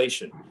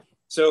speculation.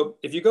 So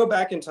if you go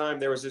back in time,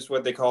 there was this,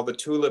 what they call the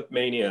tulip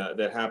mania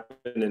that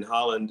happened in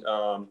Holland.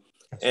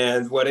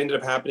 And what ended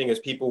up happening is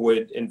people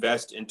would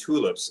invest in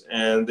tulips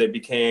and they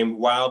became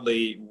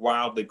wildly,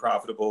 wildly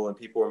profitable and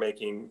people were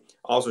making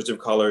all sorts of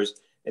colors.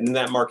 And then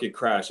that market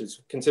crashed.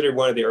 It's considered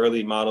one of the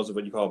early models of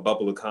what you call a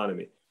bubble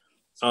economy.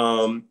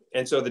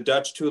 And so the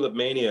Dutch tulip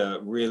mania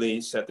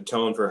really set the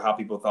tone for how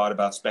people thought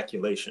about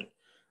speculation.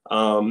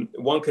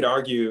 One could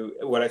argue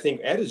what I think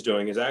Ed is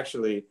doing is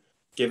actually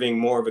giving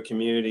more of a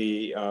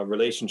community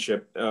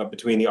relationship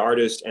between the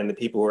artist and the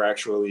people who are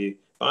actually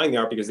buying the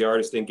art, because the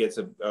artist then gets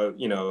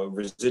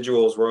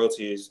residuals,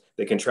 royalties.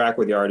 They can track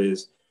where the art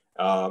is,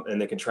 and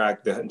they can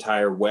track the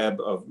entire web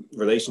of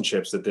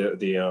relationships that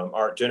the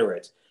art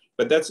generates.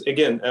 But that's,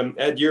 again,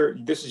 Ed,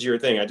 this is your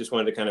thing. I just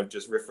wanted to kind of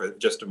just riff for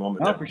just a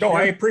moment.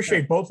 I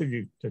appreciate both of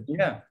you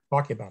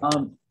talking about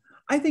it.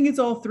 I think it's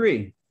all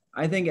three.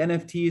 I think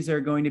NFTs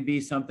are going to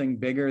be something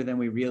bigger than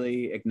we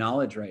really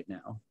acknowledge right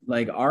now.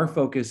 Like, our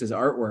focus is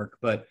artwork,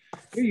 but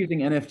they're using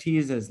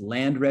NFTs as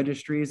land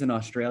registries in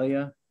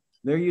Australia.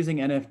 They're using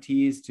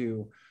NFTs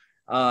to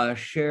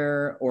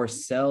share or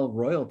sell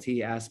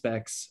royalty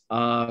aspects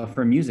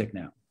for music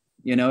now.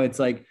 It's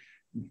like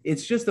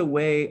it's just a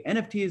way,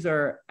 NFTs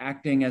are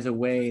acting as a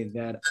way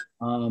that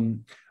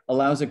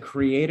allows a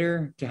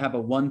creator to have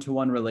a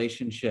one-to-one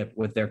relationship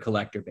with their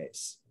collector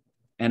base.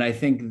 And I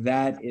think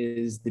that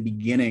is the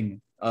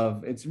beginning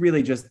of, it's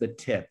really just the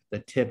tip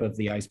of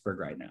the iceberg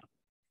right now.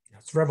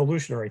 It's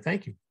revolutionary.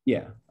 Thank you.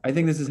 Yeah, I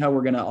think this is how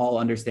we're going to all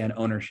understand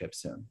ownership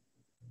soon.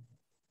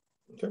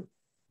 Okay.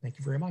 Thank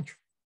you very much.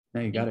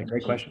 No, you got it.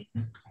 Great question.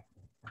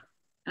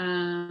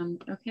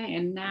 Okay,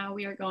 and now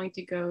we are going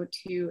to go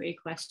to a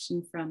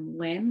question from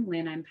Lynn.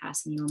 Lynn, I'm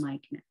passing you a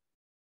mic now.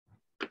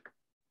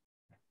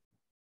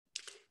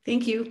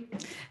 Thank you.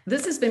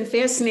 This has been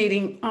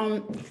fascinating.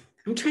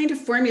 I'm trying to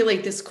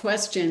formulate this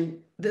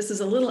question. This is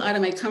a little out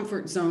of my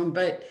comfort zone,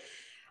 but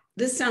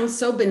this sounds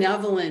so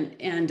benevolent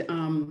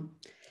and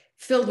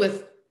filled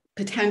with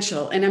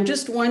potential. And I'm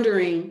just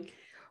wondering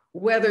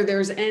whether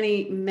there's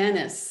any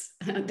menace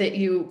that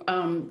you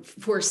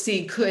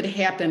foresee could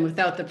happen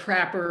without the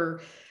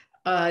proper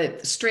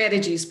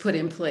strategies put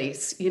in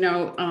place. You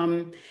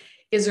know,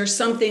 is there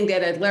something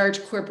that a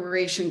large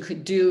corporation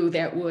could do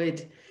that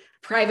would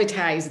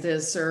privatize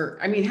this? Or,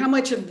 I mean, how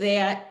much of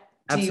that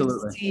do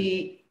Absolutely. you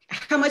see?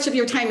 How much of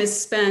your time is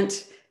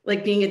spent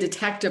like being a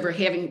detective or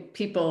having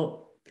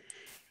people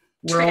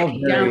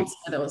tracking down some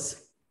of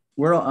those?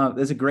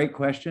 That's a great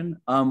question.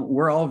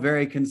 We're all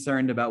very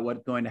concerned about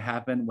what's going to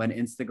happen when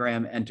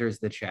Instagram enters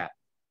the chat.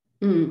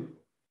 Mm.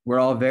 We're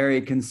all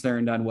very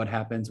concerned on what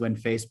happens when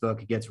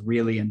Facebook gets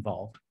really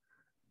involved.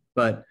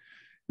 But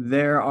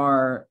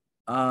there's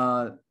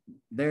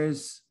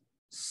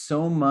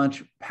so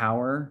much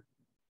power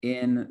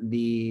in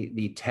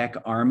the tech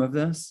arm of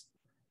this.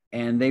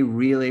 And they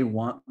really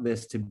want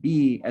this to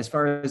be, as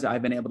far as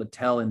I've been able to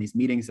tell in these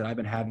meetings that I've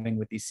been having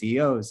with these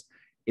CEOs,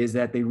 is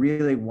that they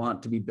really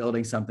want to be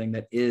building something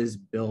that is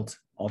built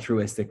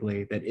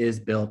altruistically, that is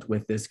built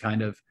with this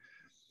kind of,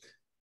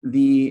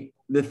 the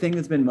thing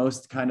that's been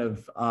most kind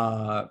of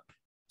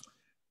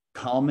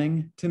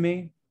calming to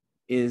me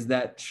is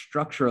that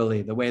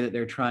structurally, the way that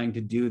they're trying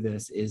to do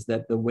this is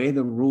that the way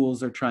the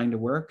rules are trying to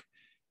work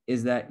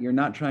is that you're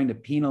not trying to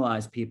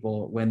penalize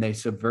people when they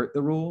subvert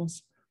the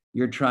rules.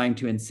 You're trying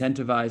to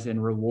incentivize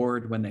and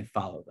reward when they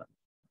follow them.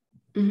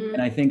 Mm-hmm.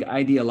 And I think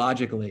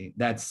ideologically,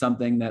 that's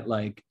something that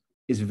like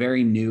is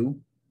very new.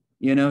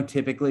 You know,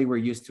 typically we're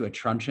used to a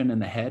truncheon in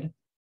the head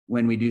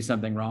when we do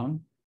something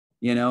wrong,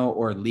 you know,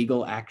 or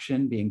legal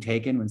action being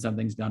taken when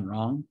something's done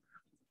wrong.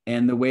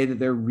 And the way that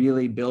they're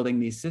really building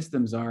these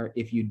systems are,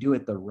 if you do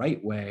it the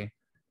right way,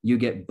 you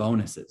get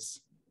bonuses.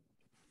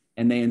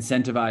 And they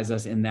incentivize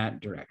us in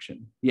that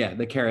direction. Yeah,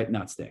 the carrot,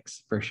 not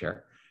sticks, for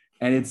sure.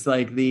 And it's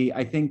like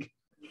I think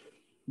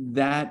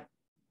that's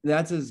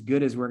as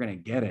good as we're going to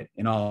get it,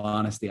 in all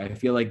honesty. I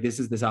feel like this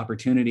is this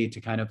opportunity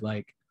to kind of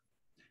like,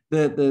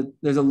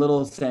 there's a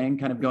little saying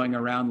kind of going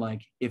around,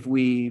 like, if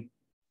we,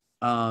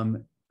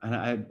 and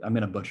I'm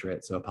going to butcher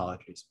it, so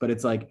apologies, but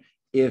it's like,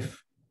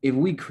 if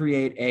we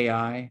create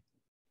AI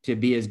to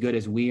be as good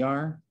as we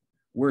are,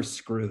 we're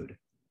screwed.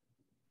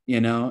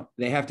 You know,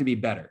 they have to be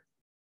better.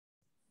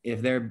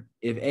 If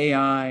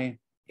AI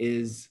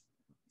is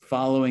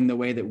following the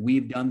way that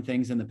we've done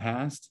things in the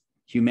past,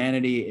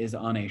 humanity is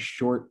on a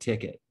short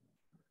ticket.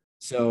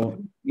 So,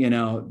 you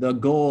know, the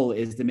goal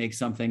is to make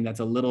something that's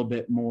a little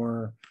bit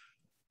more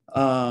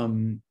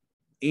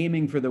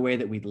aiming for the way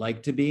that we'd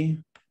like to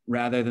be,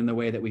 rather than the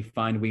way that we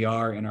find we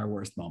are in our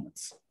worst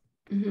moments.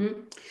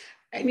 Mm-hmm.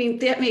 I mean,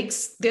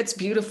 that's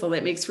beautiful.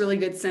 That makes really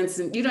good sense.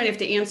 And you don't have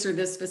to answer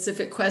this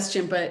specific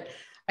question, but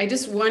I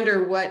just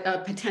wonder what a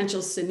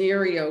potential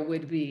scenario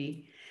would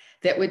be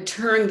that would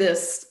turn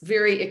this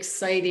very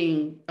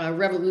exciting,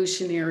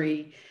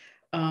 revolutionary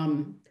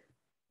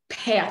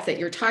path that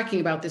you're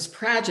talking about, this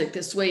project,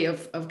 this way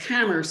of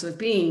commerce, of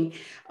being,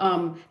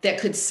 that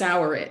could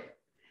sour it.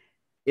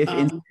 If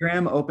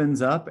Instagram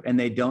opens up and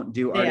they don't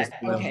do artist,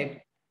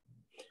 okay.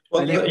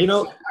 Well, you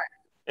know,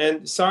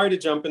 and sorry to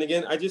jump in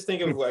again. I just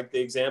think of like the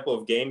example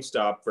of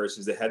GameStop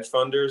versus the hedge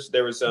funders.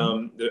 There was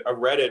a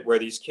Reddit where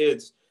these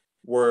kids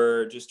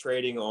were just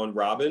trading on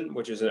Robin,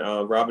 which is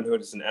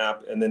Robinhood is an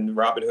app, and then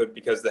Robinhood,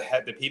 because the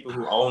people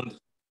who owned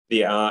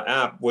the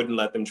app wouldn't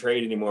let them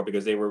trade anymore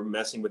because they were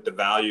messing with the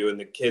value, and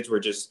the kids were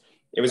just,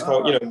 it was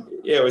called, you know,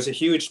 yeah, it was a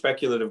huge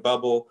speculative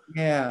bubble.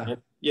 Yeah. And,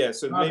 yeah.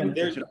 So Robin,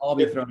 maybe they should all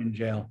be thrown in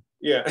jail.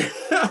 Yeah.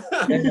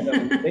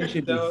 They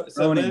should be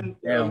thrown in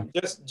jail.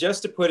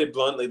 Just to put it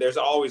bluntly, there's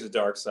always a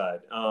dark side.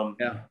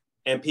 Yeah.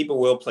 And people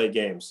will play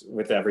games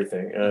with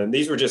everything. And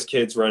these were just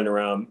kids running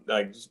around,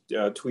 like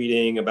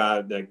tweeting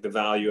about like the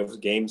value of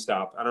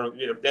GameStop. I don't know,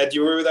 you know, Ed, do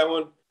you remember that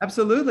one?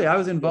 Absolutely, I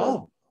was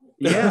involved.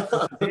 Yeah,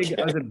 I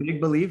was a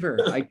big believer.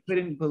 I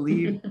couldn't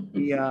believe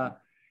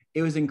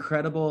it was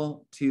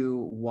incredible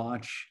to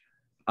watch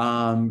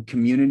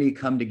community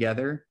come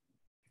together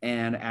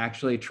and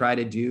actually try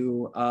to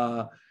do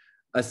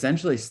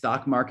essentially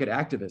stock market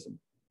activism.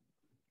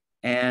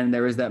 And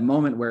there was that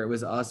moment where it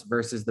was us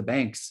versus the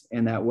banks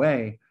in that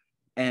way.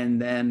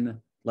 And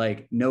then,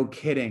 like, no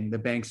kidding, the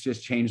banks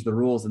just changed the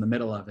rules in the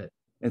middle of it.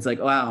 It's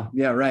like, wow,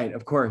 yeah, right,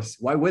 of course.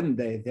 Why wouldn't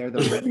they? They're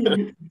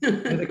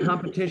the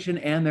competition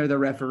and they're the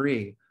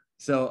referee.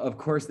 So of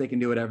course they can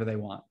do whatever they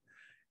want.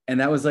 And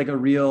that was like a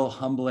real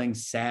humbling,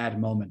 sad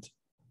moment.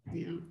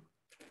 Yeah.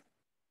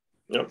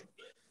 Yep.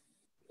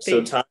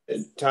 So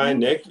Ty,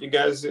 Nick, you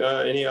guys,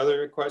 any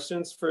other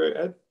questions for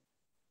Ed?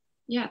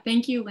 Yeah,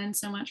 thank you, Lynn,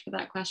 so much for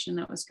that question.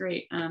 That was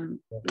great.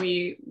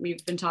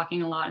 We've been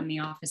talking a lot in the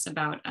office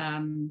about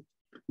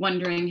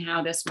wondering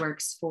how this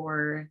works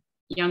for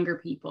younger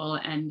people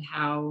and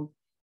how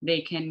they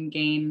can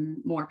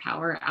gain more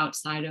power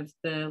outside of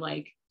the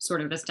like sort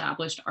of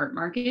established art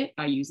market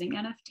by using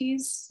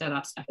NFTs. So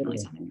that's definitely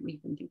something that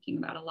we've been thinking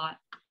about a lot.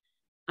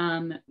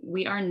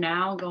 We are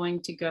now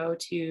going to go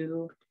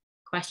to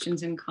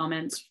questions and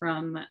comments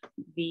from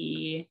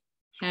the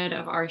head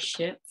of our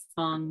ship,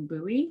 Fong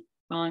Bui.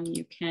 Fong,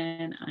 you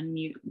can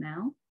unmute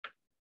now.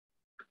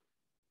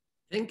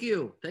 Thank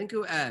you,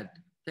 Ed.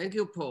 Thank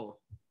you, Paul.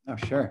 Oh,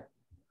 sure.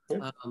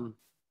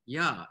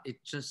 Yeah,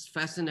 it's just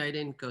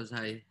fascinating because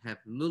I have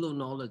little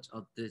knowledge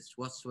of this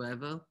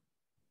whatsoever.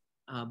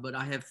 But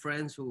I have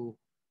friends who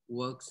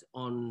works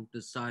on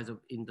the side of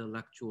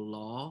intellectual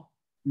law.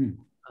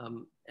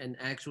 And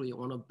actually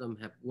one of them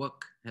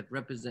have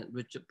represented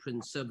Richard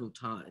Prince several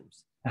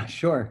times.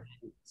 Sure.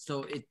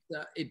 So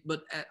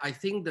but I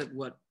think that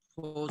what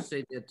Paul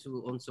said there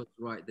too also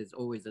right, there's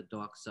always a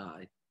dark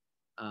side.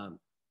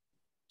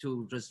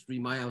 To just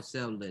remind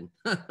ourselves then.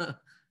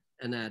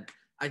 And that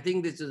I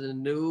think this is a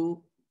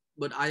new,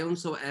 but I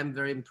also am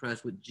very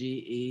impressed with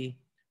GE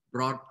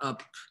brought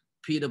up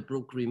Peter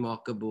Brook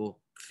remarkable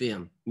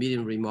film,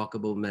 Medium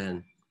Remarkable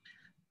Man.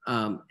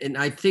 And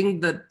I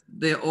think that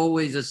there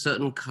always a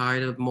certain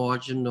kind of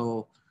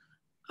marginal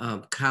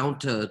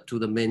counter to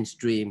the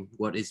mainstream,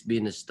 what is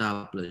being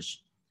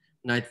established.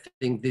 And I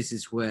think this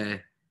is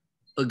where,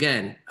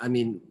 again, I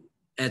mean,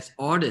 as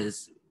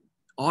artists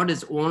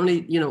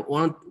only, you know,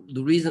 one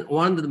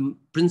of the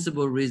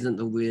principal reasons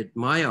that we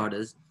admire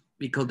artists,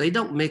 because they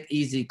don't make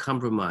easy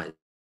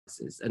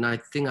compromises. And I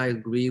think I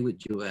agree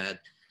with you, Ed,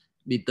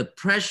 with the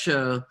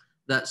pressure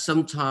that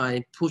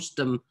sometimes push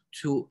them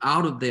to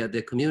out of their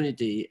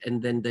community,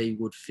 and then they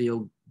would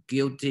feel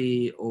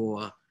guilty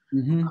or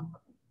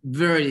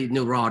very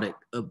neurotic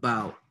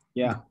about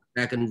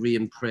back and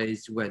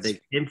re-embrace where they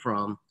came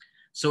from.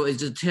 So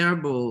it's a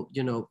terrible,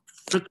 you know,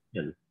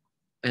 friction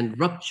and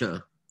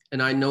rupture.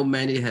 And I know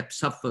many have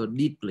suffered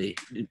deeply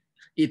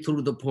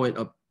through the point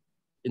of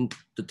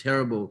the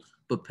terrible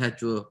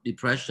perpetual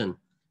depression.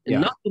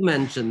 And not to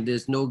mention,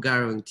 there's no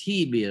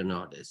guarantee being an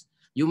artist.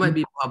 You might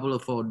be popular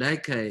for a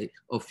decade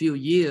or a few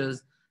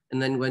years,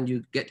 and then when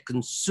you get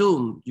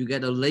consumed, you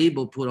get a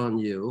label put on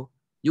you,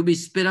 you'll be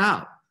spit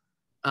out,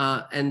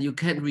 and you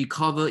can't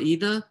recover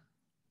either.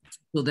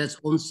 So that's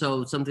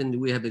also something that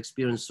we have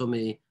experienced so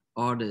many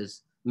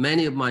artists.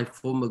 Many of my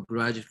former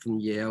graduates from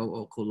Yale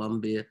or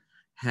Columbia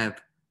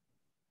have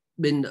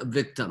been a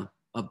victim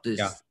of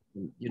this,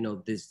 you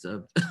know, this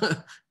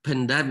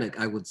pandemic,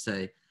 I would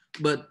say.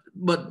 But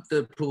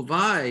to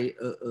provide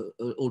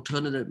an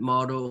alternative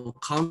model,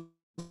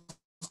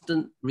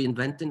 constant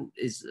reinventing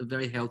is a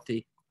very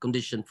healthy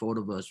condition for all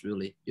of us,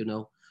 really, you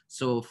know.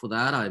 So for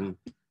that,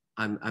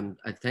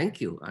 I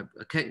thank you. I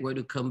can't wait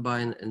to come by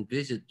and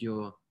visit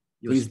your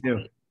Please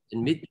do.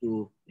 And meet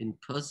you in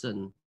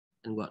person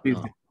and whatnot. Please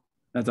do.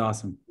 That's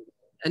awesome.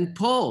 And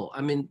Paul,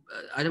 I mean,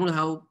 I don't know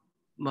how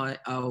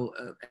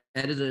our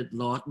editor,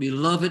 Lord,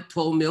 beloved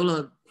Paul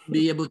Miller,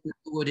 be able to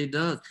do what he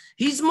does.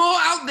 He's more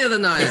out there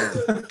than I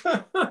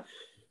am.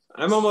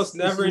 I'm almost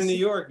never in New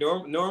York.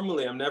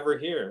 Normally, I'm never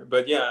here.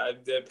 But yeah,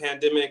 the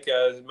pandemic,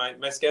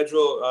 my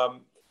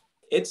schedule,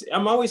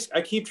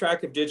 I keep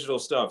track of digital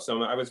stuff.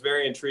 So I was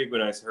very intrigued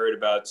when I heard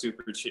about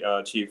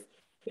Superchief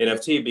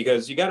NFT,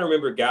 because you got to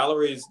remember,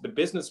 galleries, the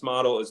business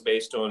model is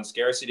based on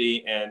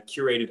scarcity and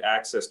curated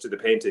access to the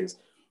paintings.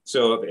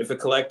 So if a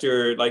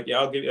collector, like,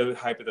 I'll give you a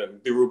hypothetical,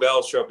 the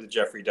Rubels show up at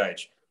Jeffrey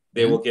Deitch,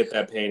 they will get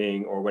that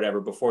painting or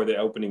whatever before the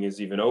opening is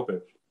even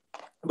open.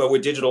 But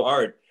with digital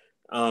art,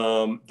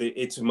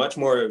 it's much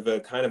more of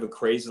a kind of a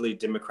crazily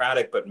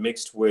democratic, but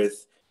mixed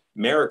with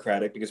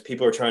meritocratic, because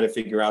people are trying to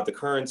figure out the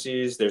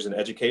currencies. There's an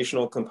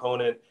educational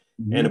component.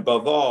 And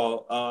above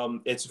all,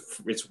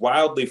 it's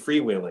wildly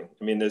freewheeling.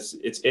 I mean,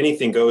 it's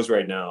anything goes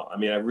right now. I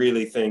mean, I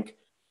really think,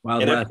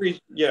 and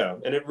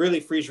it really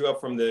frees you up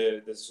from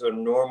the sort of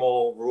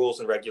normal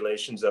rules and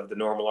regulations of the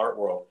normal art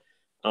world.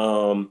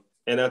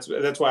 And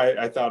that's why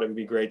I thought it would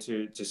be great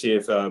to see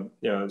if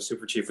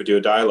Superchief would do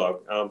a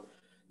dialogue.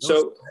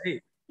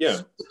 Superchief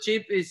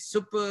is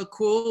super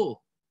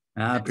cool.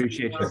 I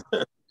appreciate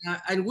it.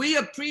 And we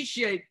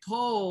appreciate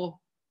Paul.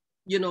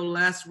 You know,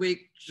 last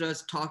week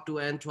just talked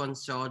to Antoine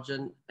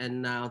Sargent,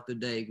 and now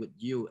today with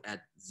you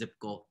at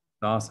Zipco.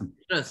 Awesome.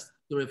 Just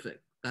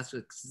terrific. That's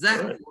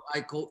exactly what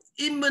I call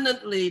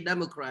imminently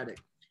democratic.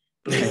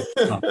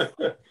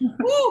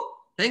 Woo!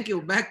 Thank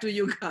you. Back to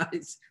you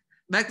guys.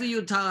 Back to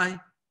you, Ty.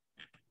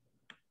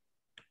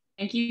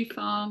 Thank you,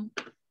 Fong.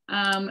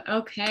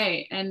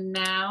 Okay, and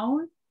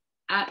now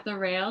at the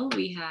Rail,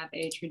 we have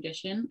a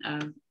tradition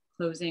of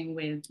closing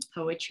with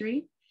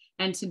poetry.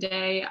 And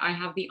today I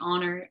have the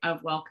honor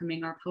of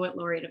welcoming our Poet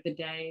Laureate of the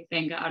Day,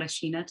 Gbenga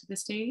Adesina, to the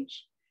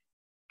stage.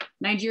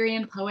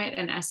 Nigerian poet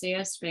and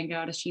essayist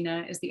Gbenga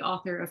Adesina is the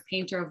author of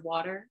Painter of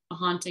Water, a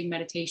haunting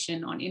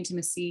meditation on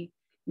intimacy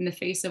in the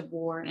face of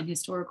war and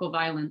historical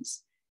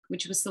violence,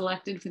 which was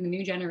selected for the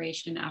New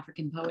Generation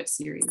African Poets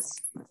series.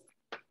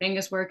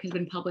 Gbenga's work has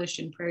been published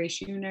in Prairie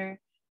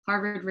Schooner,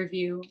 Harvard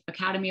Review,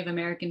 Academy of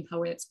American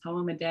Poets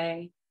Poem a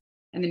Day,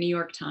 and the New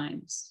York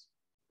Times.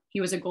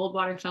 He was a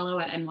Goldwater Fellow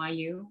at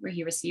NYU, where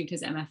he received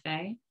his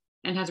MFA,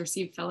 and has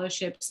received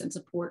fellowships and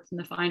support from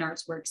the Fine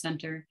Arts Work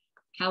Center,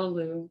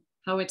 Callaloo,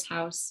 Poets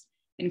House,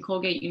 and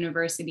Colgate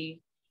University,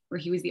 where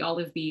he was the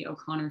Olive B.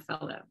 O'Connor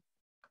Fellow.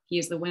 He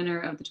is the winner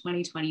of the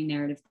 2020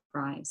 Narrative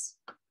Prize.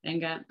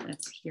 Gbenga,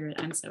 let's hear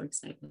it. I'm so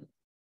excited.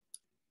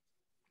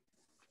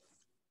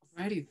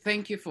 Alrighty,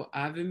 thank you for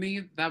having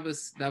me. That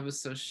was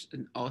such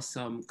an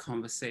awesome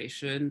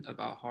conversation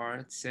about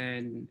hearts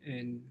and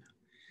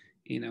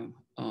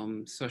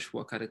such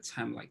work at a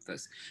time like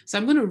this. So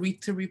I'm going to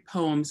read 3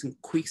 poems in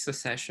quick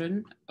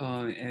succession,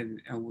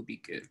 and we'll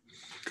be good.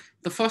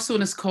 The first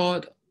one is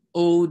called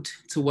Ode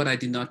to What I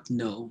Did Not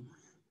Know.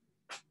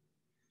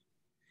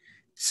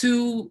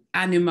 2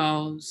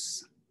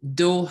 animals,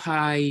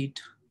 doe-eyed,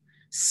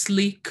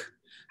 sleek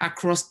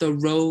across the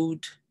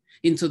road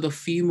into the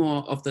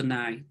femur of the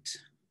night.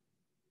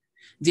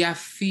 Their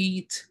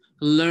feet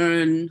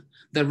learn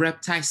the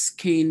reptile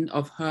skin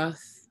of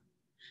earth,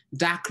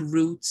 dark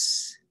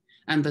roots,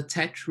 and the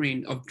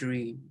tethering of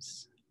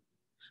dreams.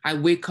 I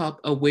wake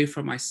up away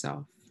from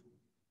myself.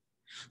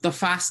 The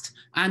fast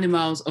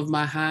animals of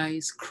my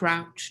eyes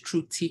crouch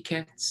through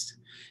tickets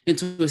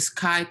into a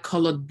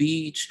sky-colored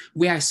beach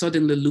where I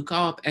suddenly look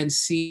up and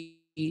see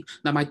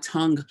that my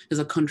tongue is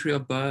a country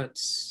of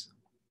birds.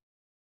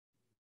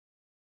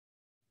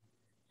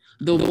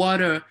 The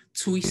water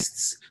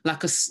twists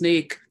like a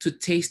snake to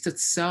taste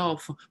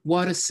itself.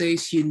 Water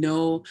says, you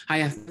know, I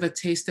have never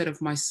tasted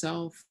of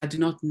myself. I do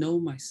not know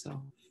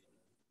myself.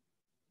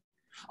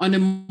 On a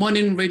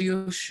morning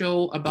radio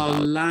show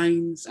about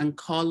lines and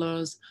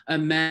colors, a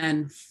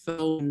man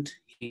phoned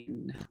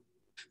in.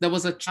 There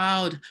was a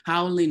child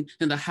howling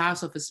in the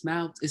house of his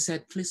mouth. He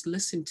said, please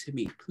listen to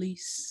me,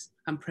 please.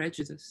 I'm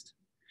prejudiced.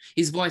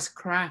 His voice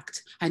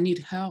cracked. I need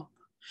help.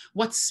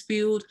 What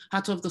spilled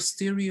out of the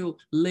stereo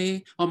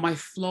lay on my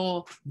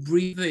floor,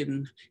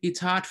 breathing. It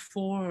had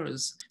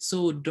force,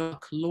 so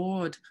dark,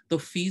 Lord, the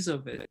fees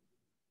of it.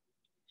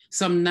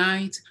 Some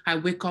night I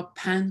wake up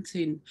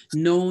panting,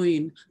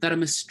 knowing that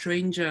I'm a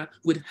stranger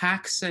with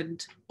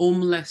accent,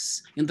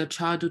 homeless in the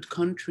childhood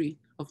country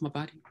of my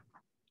body.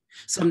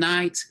 Some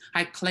night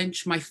I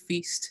clench my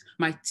fist,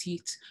 my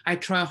teeth. I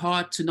try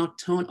hard to not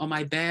turn on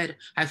my bed.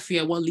 I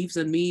fear what lives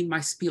in me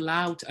might spill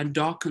out and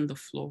darken the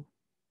floor.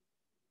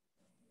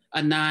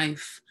 A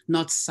knife,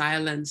 not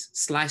silence,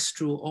 sliced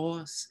through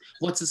us.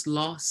 What is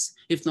loss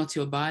if not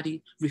your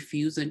body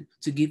refusing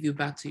to give you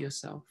back to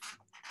yourself?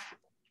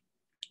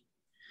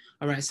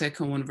 All right,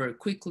 second one very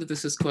quickly.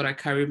 This is called I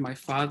Carried My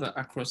Father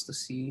Across the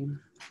Sea.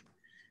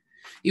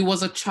 He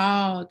was a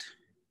child.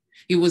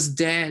 He was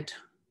dead.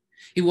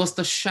 He was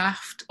the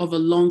shaft of a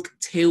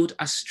long-tailed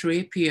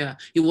astrapia.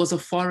 He was a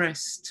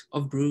forest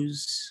of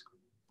bruise.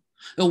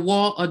 He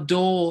wore a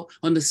door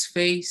on his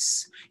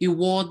face. He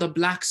wore the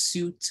black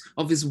suit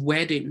of his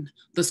wedding.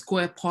 The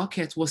square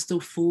pocket was still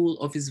full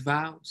of his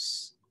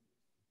vows.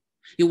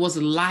 He was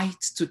light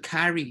to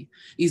carry.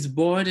 His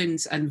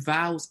burdens and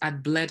vows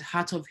had bled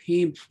out of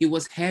him. He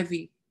was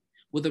heavy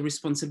with the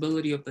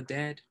responsibility of the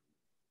dead.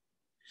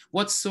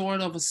 What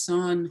sort of a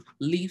son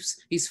leaves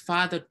his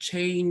father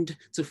chained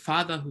to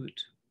fatherhood?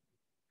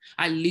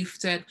 I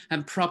lifted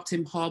and propped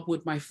him up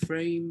with my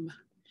frame.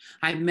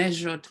 I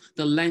measured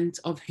the length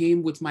of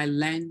him with my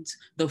length,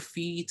 the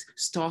feet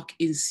stuck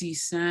in sea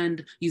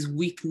sand, his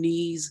weak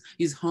knees,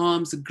 his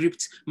arms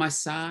gripped my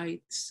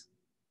sides.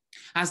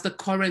 As the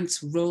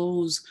currents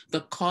rose,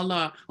 the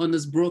collar on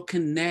his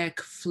broken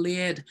neck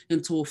flared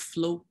into a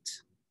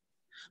float.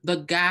 The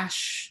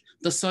gash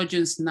the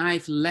surgeon's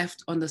knife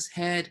left on his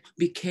head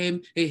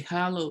became a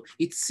halo.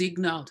 It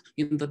signaled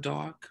in the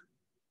dark.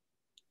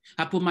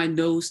 I put my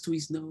nose to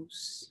his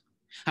nose.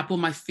 I put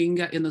my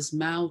finger in his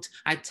mouth.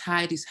 I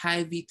tied his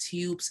IV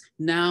tubes,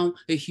 now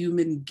a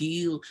human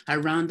gill,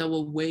 around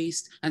our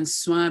waist and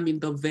swam in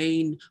the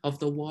vein of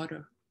the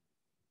water.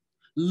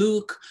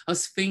 Look, a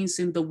sphinx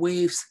in the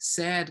waves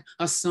said,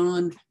 a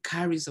son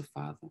carries a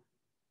father.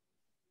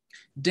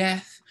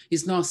 Death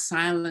is not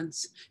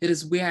silence. It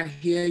is where I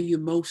hear you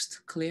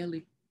most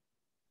clearly.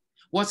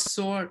 What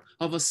sort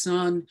of a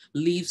son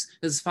leaves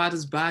his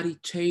father's body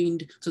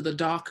chained to the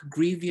dark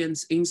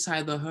grievance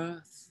inside the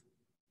earth?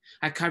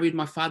 I carried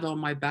my father on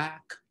my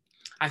back.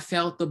 I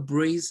felt the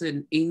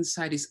brazen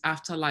inside his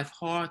afterlife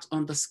heart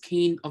on the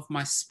skin of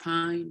my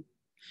spine.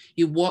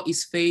 He wore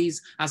his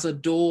face as a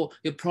door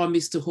he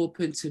promised to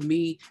open to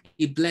me.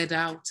 He bled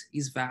out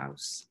his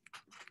vows.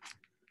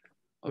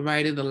 All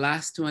right, and the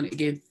last one,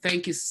 again,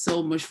 thank you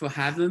so much for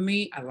having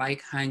me. I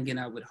like hanging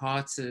out with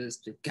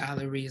artists, with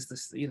galleries.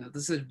 This, you know,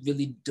 this is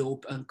really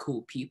dope and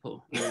cool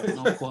people. You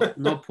know,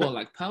 not poor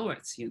like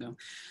poets, you know.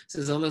 So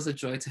it's always a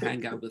joy to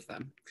hang out with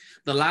them.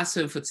 The last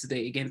one for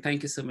today, again,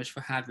 thank you so much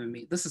for having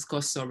me. This is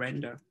called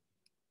Surrender.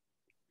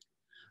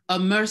 A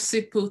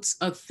mercy puts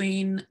a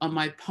thing on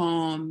my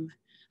palm,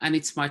 and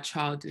it's my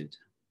childhood.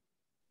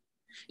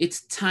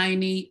 It's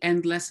tiny,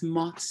 endless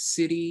moth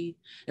city.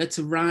 It's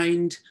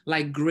rhymed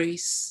like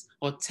grace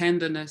or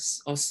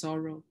tenderness or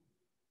sorrow.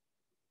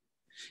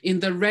 In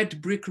the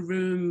red brick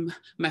room,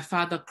 my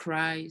father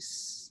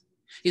cries.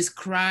 His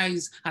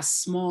cries are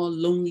small,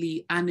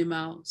 lonely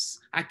animals.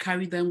 I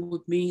carry them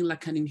with me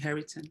like an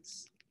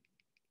inheritance.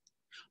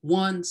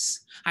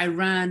 Once I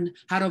ran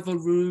out of a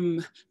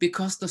room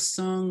because the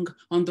song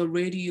on the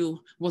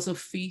radio was a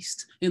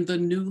feast in the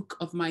nook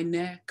of my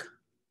neck.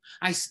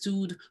 I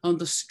stood on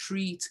the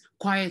street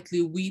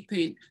quietly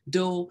weeping,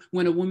 though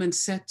when a woman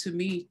said to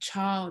me,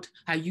 "Child,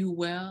 are you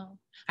well?"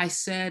 I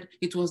said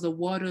it was the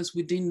waters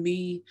within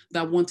me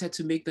that wanted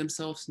to make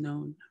themselves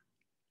known.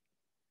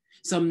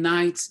 Some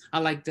nights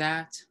are like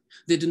that.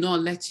 They do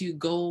not let you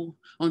go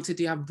until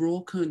they are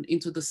broken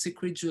into the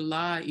secret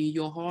July in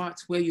your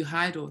heart where you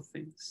hide all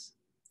things.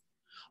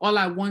 All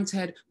I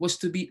wanted was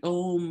to be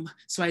home,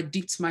 so I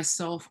dipped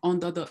myself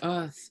under the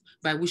earth,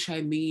 by which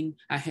I mean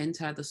I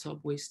entered the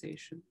subway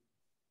station.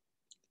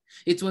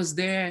 It was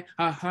there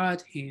I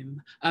heard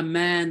him, a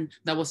man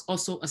that was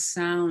also a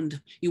sound.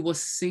 He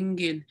was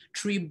singing,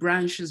 tree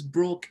branches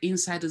broke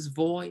inside his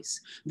voice.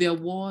 There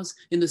was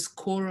in his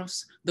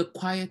chorus the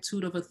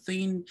quietude of a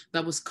thing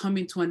that was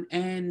coming to an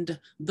end.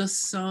 The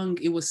song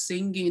he was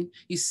singing,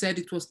 he said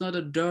it was not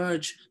a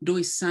dirge, though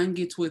he sang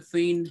it to a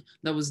thing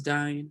that was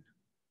dying.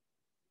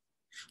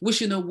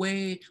 Wishing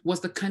Away was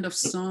the kind of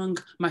song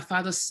my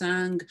father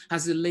sang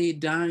as he lay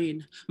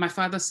dying. My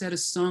father said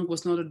his song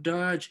was not a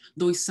dirge,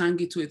 though he sang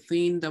it to a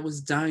thing that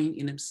was dying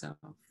in himself.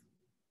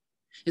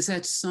 He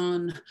said,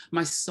 "Son,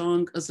 my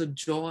song is a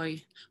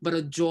joy, but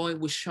a joy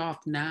with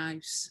sharp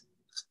knives.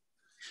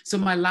 So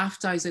my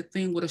laughter is a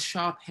thing with a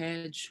sharp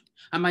edge,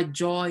 and my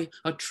joy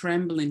a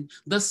trembling.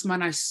 This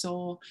man I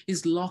saw,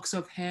 his locks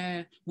of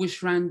hair,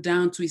 which ran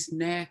down to his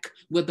neck,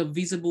 were the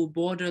visible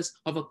borders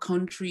of a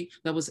country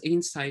that was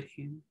inside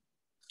him.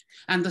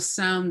 And the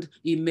sound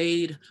he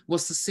made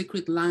was the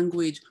secret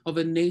language of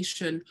a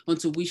nation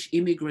unto which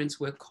immigrants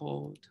were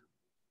called.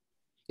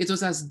 It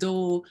was as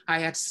though I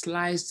had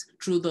sliced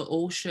through the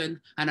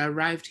ocean and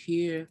arrived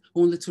here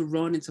only to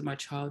run into my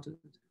childhood.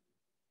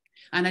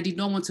 And I did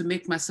not want to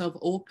make myself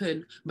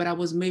open, but I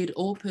was made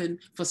open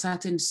for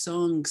certain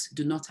songs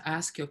do not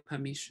ask your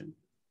permission.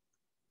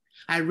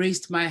 I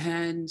raised my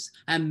hands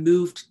and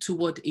moved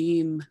toward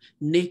him,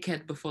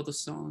 naked before the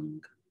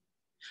song.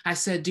 I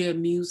said, dear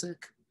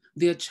music,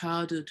 dear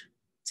childhood,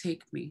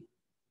 take me,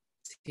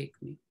 take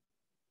me.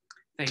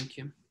 Thank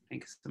you.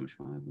 Thank you so much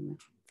for having me.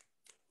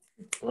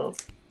 Wow.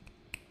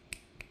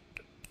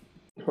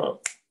 Wow.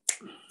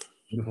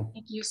 Beautiful.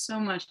 Thank you so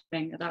much,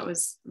 Gbenga. That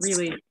was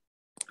really,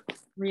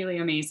 really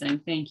amazing.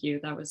 Thank you.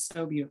 That was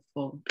so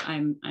beautiful.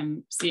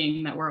 I'm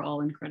seeing that we're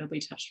all incredibly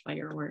touched by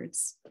your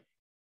words.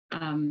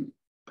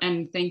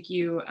 And thank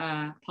you,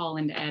 Paul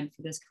and Ed,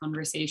 for this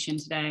conversation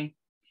today.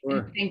 Sure.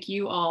 And thank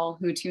you all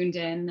who tuned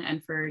in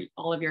and for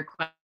all of your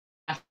questions.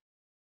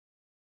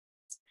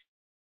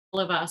 All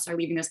of us are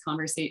leaving this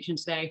conversation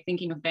today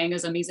thinking of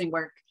Gbenga's amazing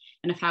work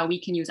and of how we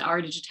can use our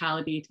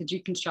digitality to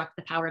deconstruct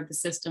the power of the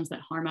systems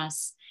that harm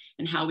us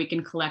and how we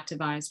can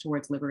collectivize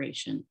towards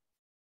liberation.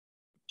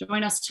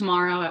 Join us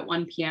tomorrow at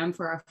 1 p.m.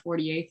 for our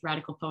 48th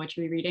Radical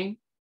Poetry reading,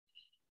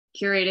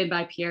 curated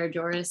by Pierre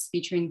Joris,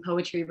 featuring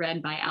poetry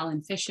read by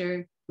Alan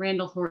Fisher,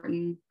 Randall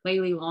Horton,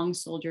 Layli Long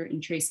Soldier,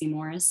 and Tracy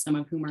Morris, some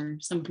of whom are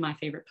some of my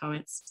favorite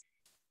poets.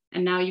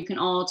 And now you can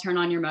all turn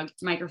on your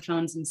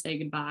microphones and say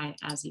goodbye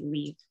as you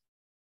leave.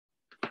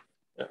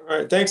 All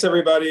right, thanks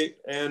everybody.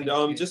 And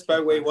just by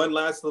way, one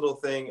last little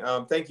thing.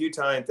 Thank you,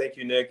 Ty, and thank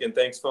you, Nick, and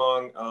thanks,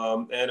 Fong.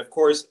 And of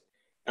course,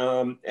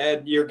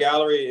 Ed, your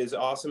gallery is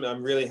awesome.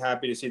 I'm really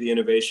happy to see the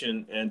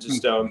innovation, and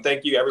just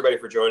thank you everybody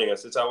for joining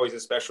us. It's always a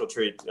special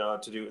treat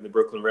to do in the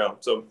Brooklyn Realm.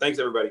 So thanks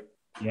everybody.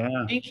 Yeah.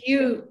 Thank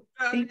you.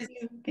 Thank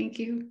you. Thank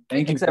you.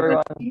 Thanks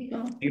everyone.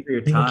 Thank you for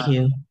your time. Thank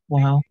you.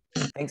 Wow.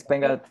 Thanks,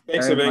 Gbenga.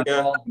 Thanks, Very much.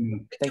 Gbenga.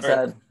 Thanks, All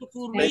right. Ed.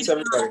 Thanks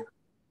everybody.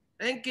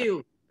 Thank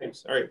you.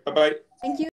 Thanks. All right. Bye-bye. Thank you.